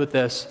Charnock. We'll end with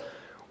this.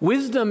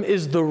 Wisdom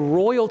is the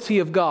royalty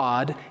of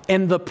God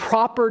and the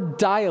proper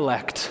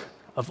dialect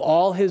of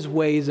all his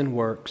ways and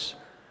works.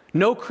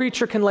 No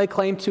creature can lay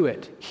claim to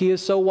it. He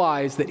is so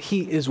wise that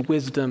he is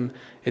wisdom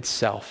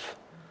itself.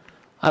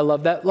 I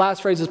love that.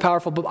 Last phrase is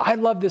powerful, but I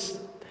love this,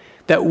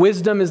 that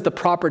wisdom is the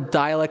proper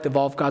dialect of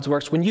all of God's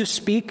works. When you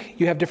speak,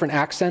 you have different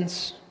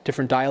accents,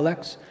 different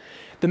dialects.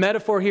 The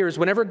metaphor here is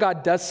whenever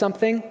God does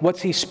something,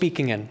 what's he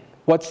speaking in?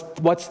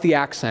 What's the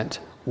accent?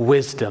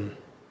 Wisdom.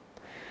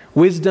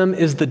 Wisdom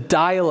is the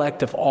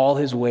dialect of all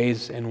his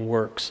ways and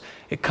works.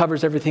 It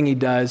covers everything he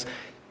does.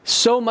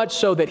 So much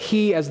so that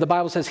he, as the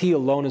Bible says, he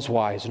alone is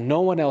wise.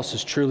 No one else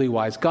is truly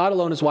wise. God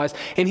alone is wise.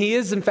 And he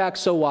is, in fact,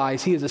 so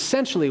wise. He is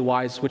essentially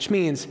wise, which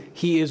means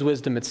he is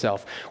wisdom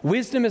itself.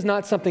 Wisdom is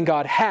not something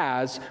God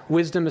has.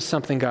 Wisdom is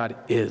something God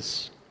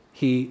is.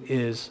 He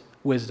is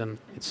wisdom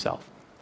itself.